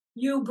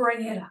 you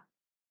bring it up.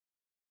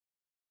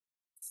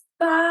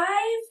 5,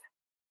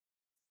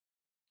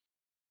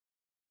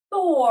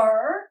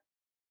 4,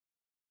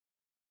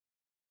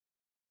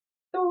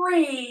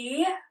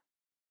 3,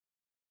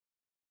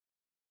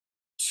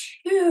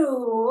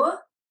 2.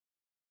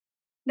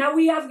 Now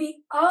we have the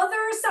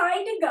other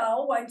side to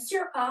go. Once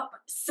you're up,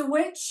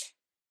 switch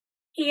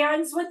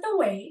hands with the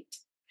weight.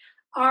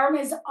 Arm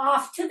is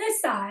off to the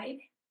side.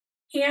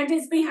 Hand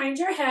is behind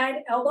your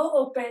head. Elbow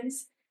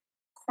opens.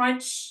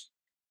 Crunch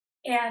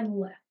and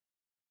lift.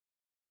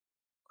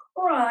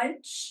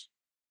 Crunch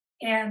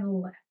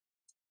and lift.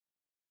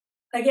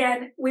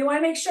 Again, we want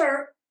to make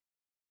sure,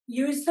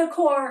 use the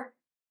core.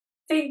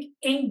 Think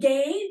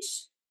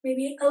engage,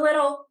 maybe a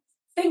little,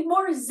 think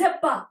more zip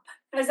up.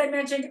 As I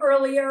mentioned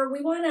earlier,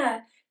 we want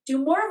to do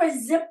more of a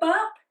zip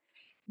up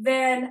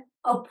than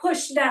a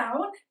push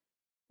down.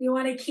 We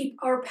want to keep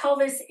our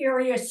pelvis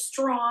area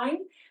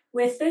strong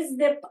with the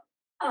zip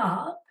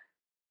up.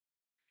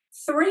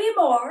 3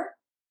 more.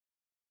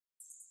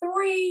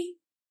 3,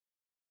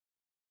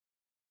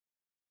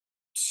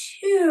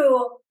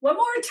 2. One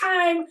more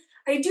time.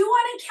 I do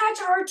want to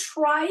catch our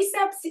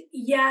triceps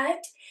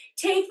yet.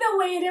 Take the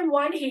weight in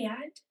one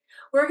hand.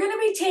 We're going to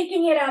be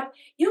taking it up.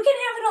 You can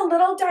have it a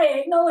little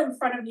diagonal in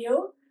front of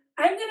you.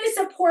 I'm going to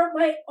support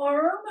my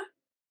arm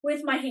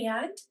with my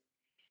hand.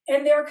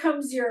 And there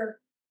comes your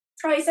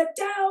tricep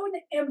down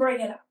and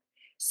bring it up.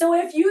 So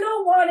if you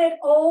don't want it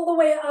all the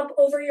way up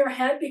over your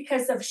head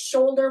because of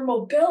shoulder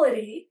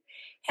mobility,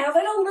 have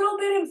it a little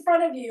bit in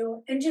front of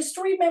you. And just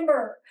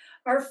remember,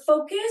 our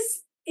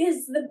focus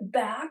is the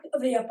back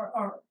of the upper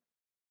arm.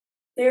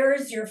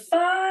 There's your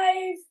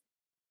 5,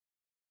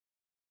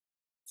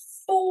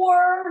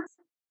 4,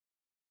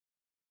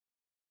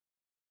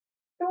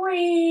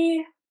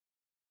 3,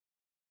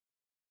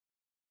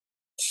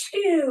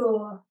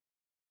 2.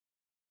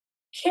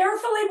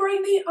 Carefully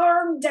bring the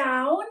arm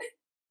down,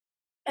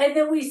 and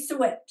then we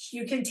switch.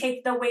 You can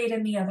take the weight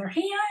in the other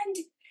hand.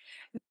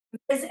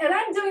 And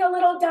I'm doing a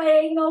little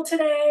diagonal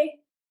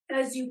today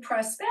as you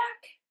press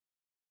back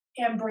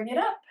and bring it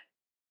up.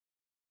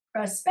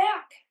 Press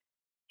back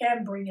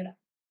and bring it up.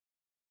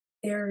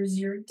 There's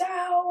your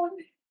down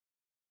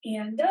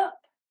and up,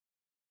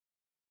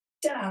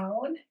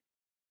 down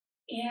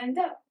and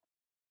up.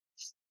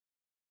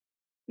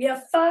 We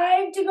have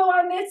 5 to go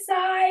on this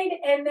side,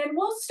 and then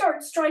we'll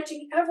start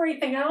stretching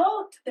everything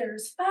out.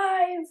 There's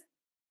 5,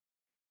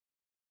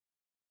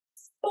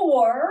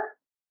 4,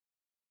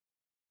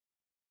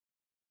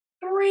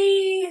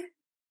 3,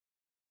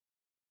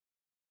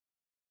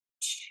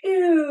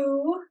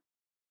 2,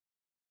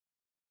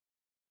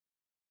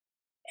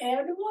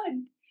 and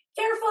 1.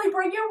 Carefully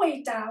bring your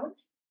weight down.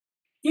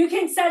 You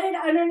can set it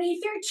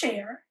underneath your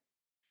chair.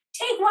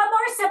 Take one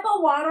more sip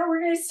of water. We're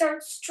going to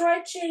start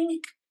stretching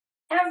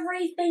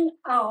everything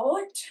out.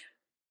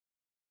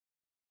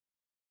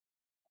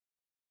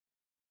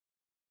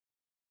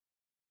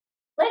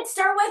 Let's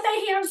start with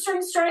a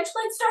hamstring stretch.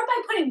 Let's start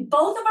by putting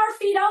both of our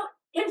feet out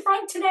in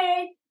front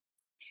today.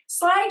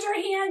 Slide your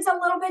hands a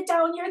little bit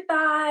down your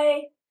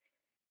thigh.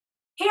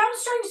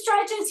 Hamstring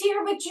stretches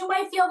here, but you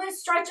might feel this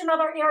stretch in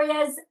other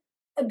areas.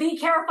 Be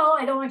careful.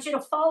 I don't want you to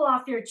fall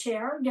off your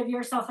chair. Give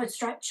yourself a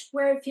stretch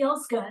where it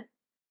feels good.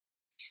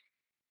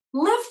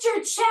 Lift your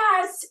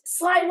chest,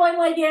 slide one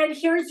leg in.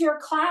 Here's your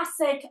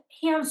classic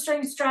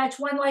hamstring stretch,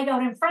 one leg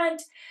out in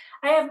front.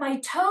 I have my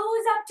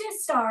toes up to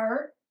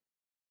start.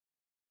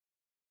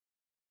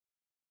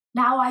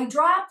 Now I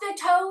drop the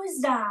toes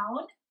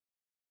down.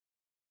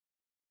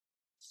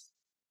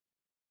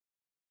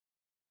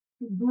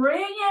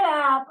 Bring it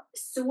up,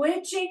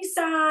 switching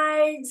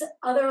sides.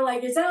 Other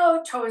leg is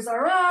out, toes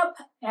are up.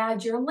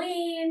 Add your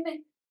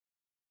lean.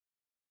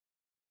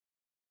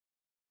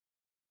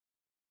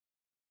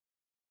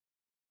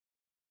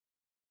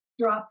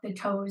 Drop the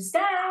toes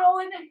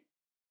down.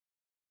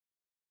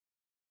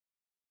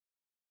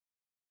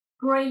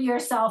 Bring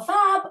yourself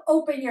up,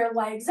 open your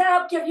legs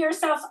up, give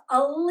yourself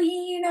a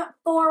lean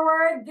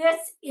forward.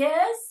 This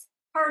is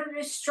part of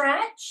the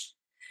stretch.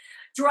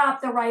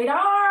 Drop the right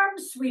arm,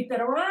 sweep it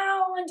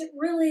around,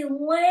 really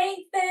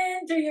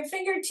lengthen through your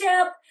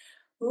fingertip.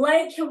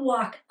 Leg can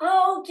walk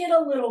out, get a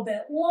little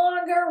bit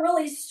longer,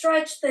 really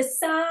stretch the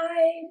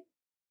side.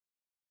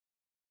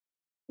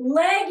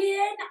 Leg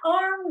in,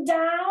 arm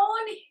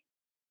down.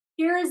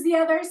 Here's the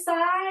other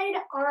side.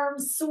 Arm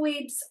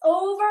sweeps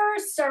over.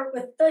 Start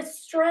with the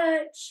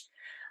stretch.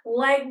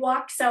 Leg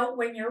walks out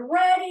when you're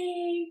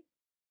ready.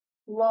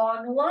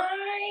 Long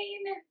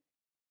line.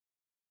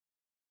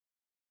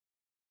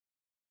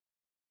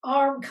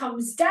 Arm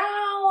comes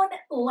down.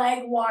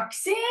 Leg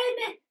walks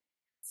in.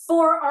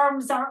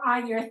 Forearms are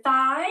on your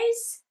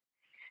thighs.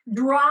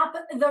 Drop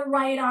the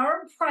right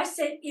arm. Press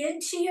it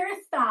into your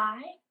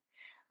thigh.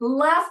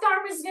 Left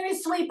arm is going to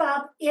sweep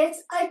up.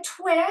 It's a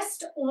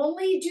twist.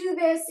 Only do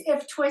this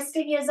if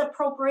twisting is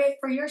appropriate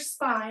for your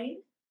spine.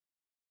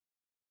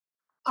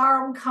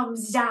 Arm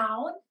comes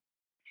down.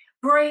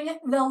 Bring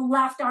the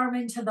left arm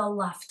into the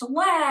left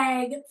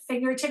leg.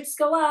 Fingertips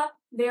go up.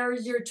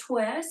 There's your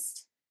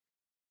twist.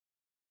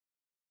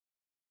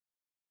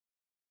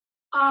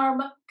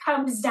 Arm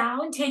comes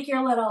down. Take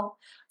your little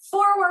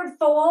forward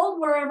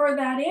fold wherever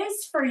that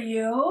is for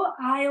you.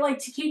 I like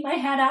to keep my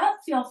head up.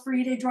 Feel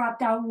free to drop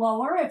down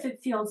lower if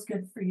it feels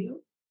good for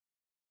you.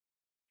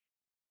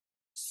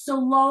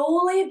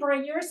 Slowly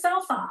bring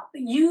yourself up.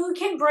 You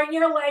can bring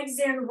your legs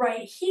in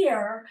right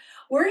here.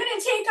 We're going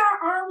to take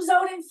our arms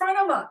out in front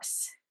of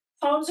us.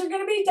 Palms are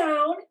going to be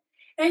down,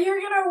 and you're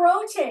going to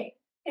rotate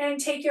and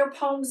take your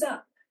palms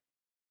up.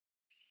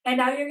 And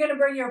now you're going to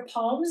bring your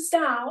palms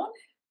down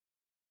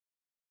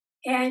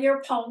and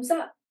your palms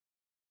up.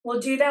 We'll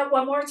do that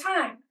one more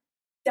time.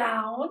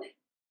 Down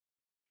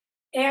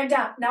and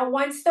up. Now,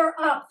 once they're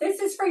up, this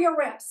is for your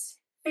wrists.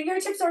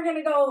 Fingertips are going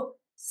to go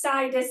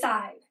side to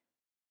side.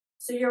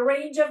 So your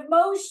range of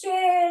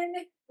motion,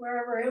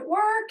 wherever it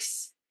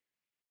works.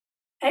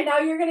 And now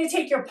you're going to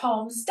take your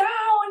palms down.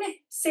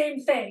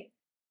 Same thing.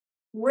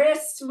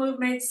 Wrist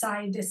movement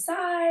side to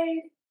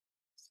side.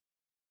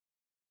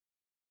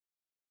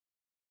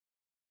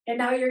 And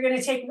now you're going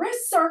to take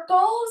wrist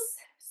circles.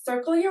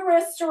 Circle your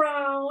wrist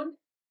around.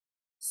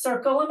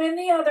 Circle them in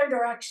the other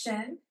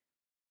direction.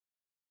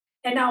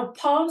 And now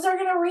palms are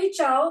going to reach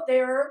out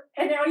there.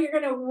 And now you're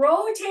going to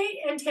rotate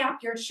and tap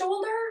your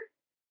shoulder.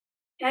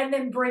 And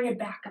then bring it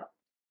back up.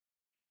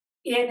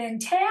 In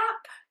and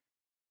tap.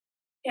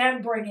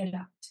 And bring it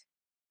out.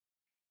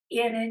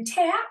 In and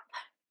tap.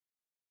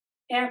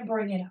 And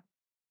bring it up.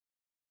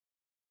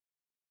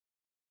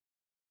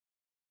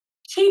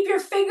 Keep your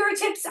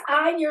fingertips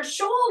on your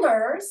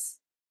shoulders.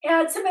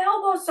 Add some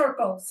elbow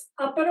circles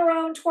up and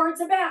around towards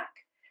the back.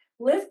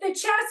 Lift the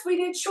chest. We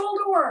did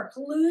shoulder work.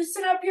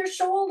 Loosen up your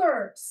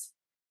shoulders.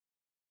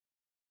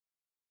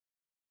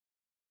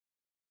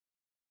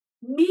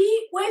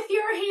 Meet with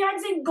your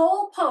hands in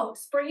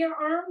goalposts. Bring your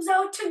arms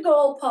out to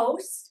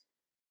goalposts.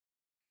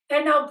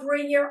 And now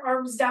bring your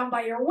arms down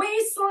by your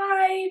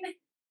waistline.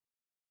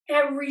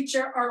 And reach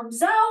your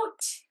arms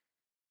out.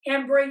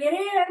 And bring it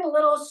in. A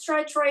little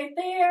stretch right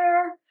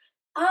there.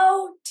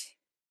 Out.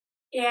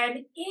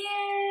 And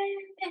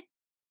in.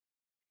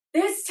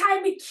 This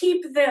time to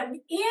keep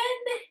them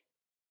in.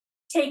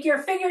 Take your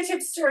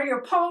fingertips or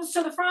your palms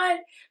to the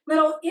front.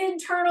 Little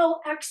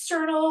internal,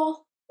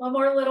 external. One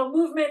more little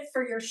movement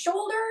for your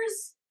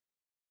shoulders.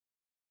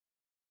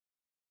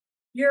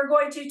 You're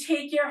going to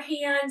take your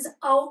hands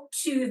out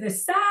to the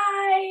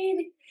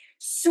side.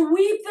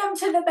 Sweep them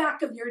to the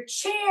back of your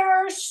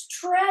chair.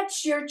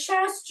 Stretch your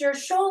chest, your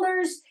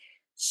shoulders.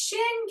 Chin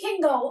can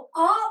go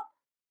up.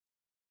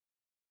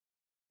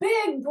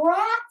 Big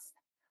breath.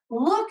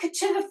 Look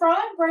to the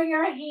front. Bring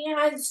your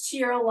hands to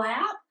your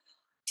lap.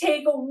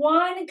 Take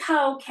one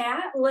cow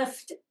cat.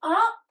 Lift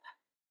up.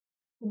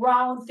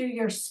 Round through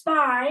your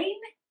spine.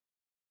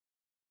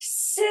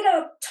 Sit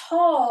up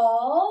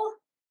tall.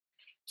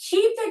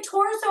 Keep the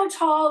torso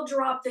tall.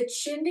 Drop the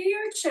chin to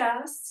your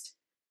chest.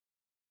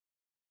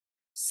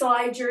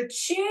 Slide your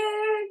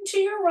chin to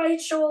your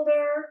right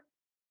shoulder.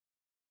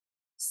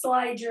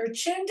 Slide your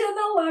chin to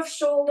the left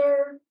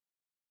shoulder.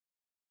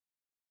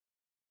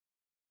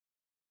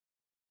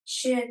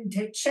 Chin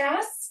to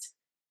chest.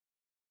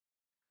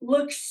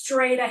 Look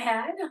straight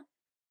ahead.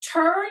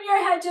 Turn your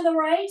head to the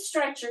right.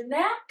 Stretch your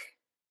neck.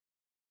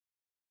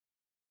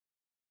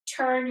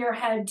 Turn your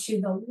head to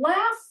the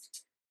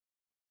left.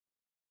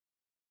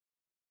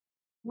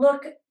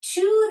 Look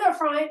to the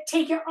front.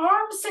 Take your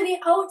arms to the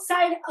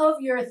outside of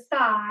your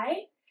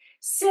thigh.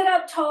 Sit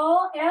up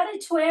tall. Add a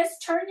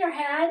twist. Turn your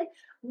head.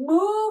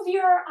 Move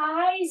your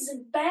eyes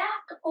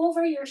back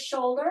over your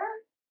shoulder.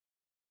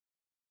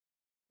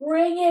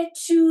 Bring it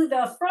to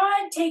the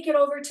front. Take it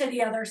over to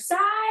the other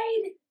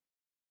side.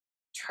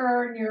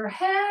 Turn your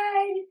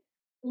head.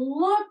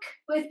 Look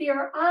with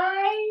your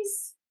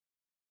eyes.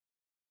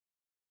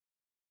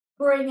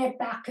 Bring it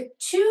back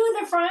to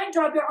the front.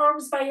 Drop your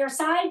arms by your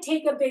side.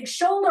 Take a big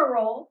shoulder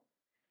roll.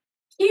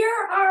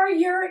 Here are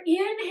your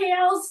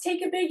inhales.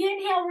 Take a big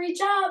inhale. Reach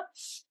up.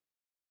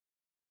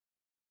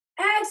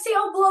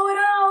 Exhale, blow it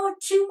out.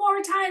 2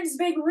 more times.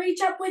 Big reach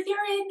up with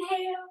your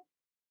inhale.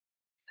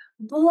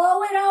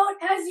 Blow it out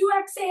as you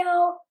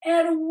exhale.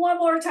 And 1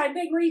 more time.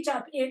 Big reach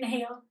up.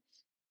 Inhale.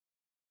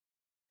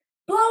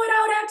 Blow it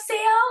out.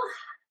 Exhale.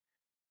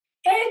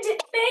 And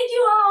thank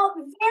you all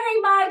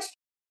very much.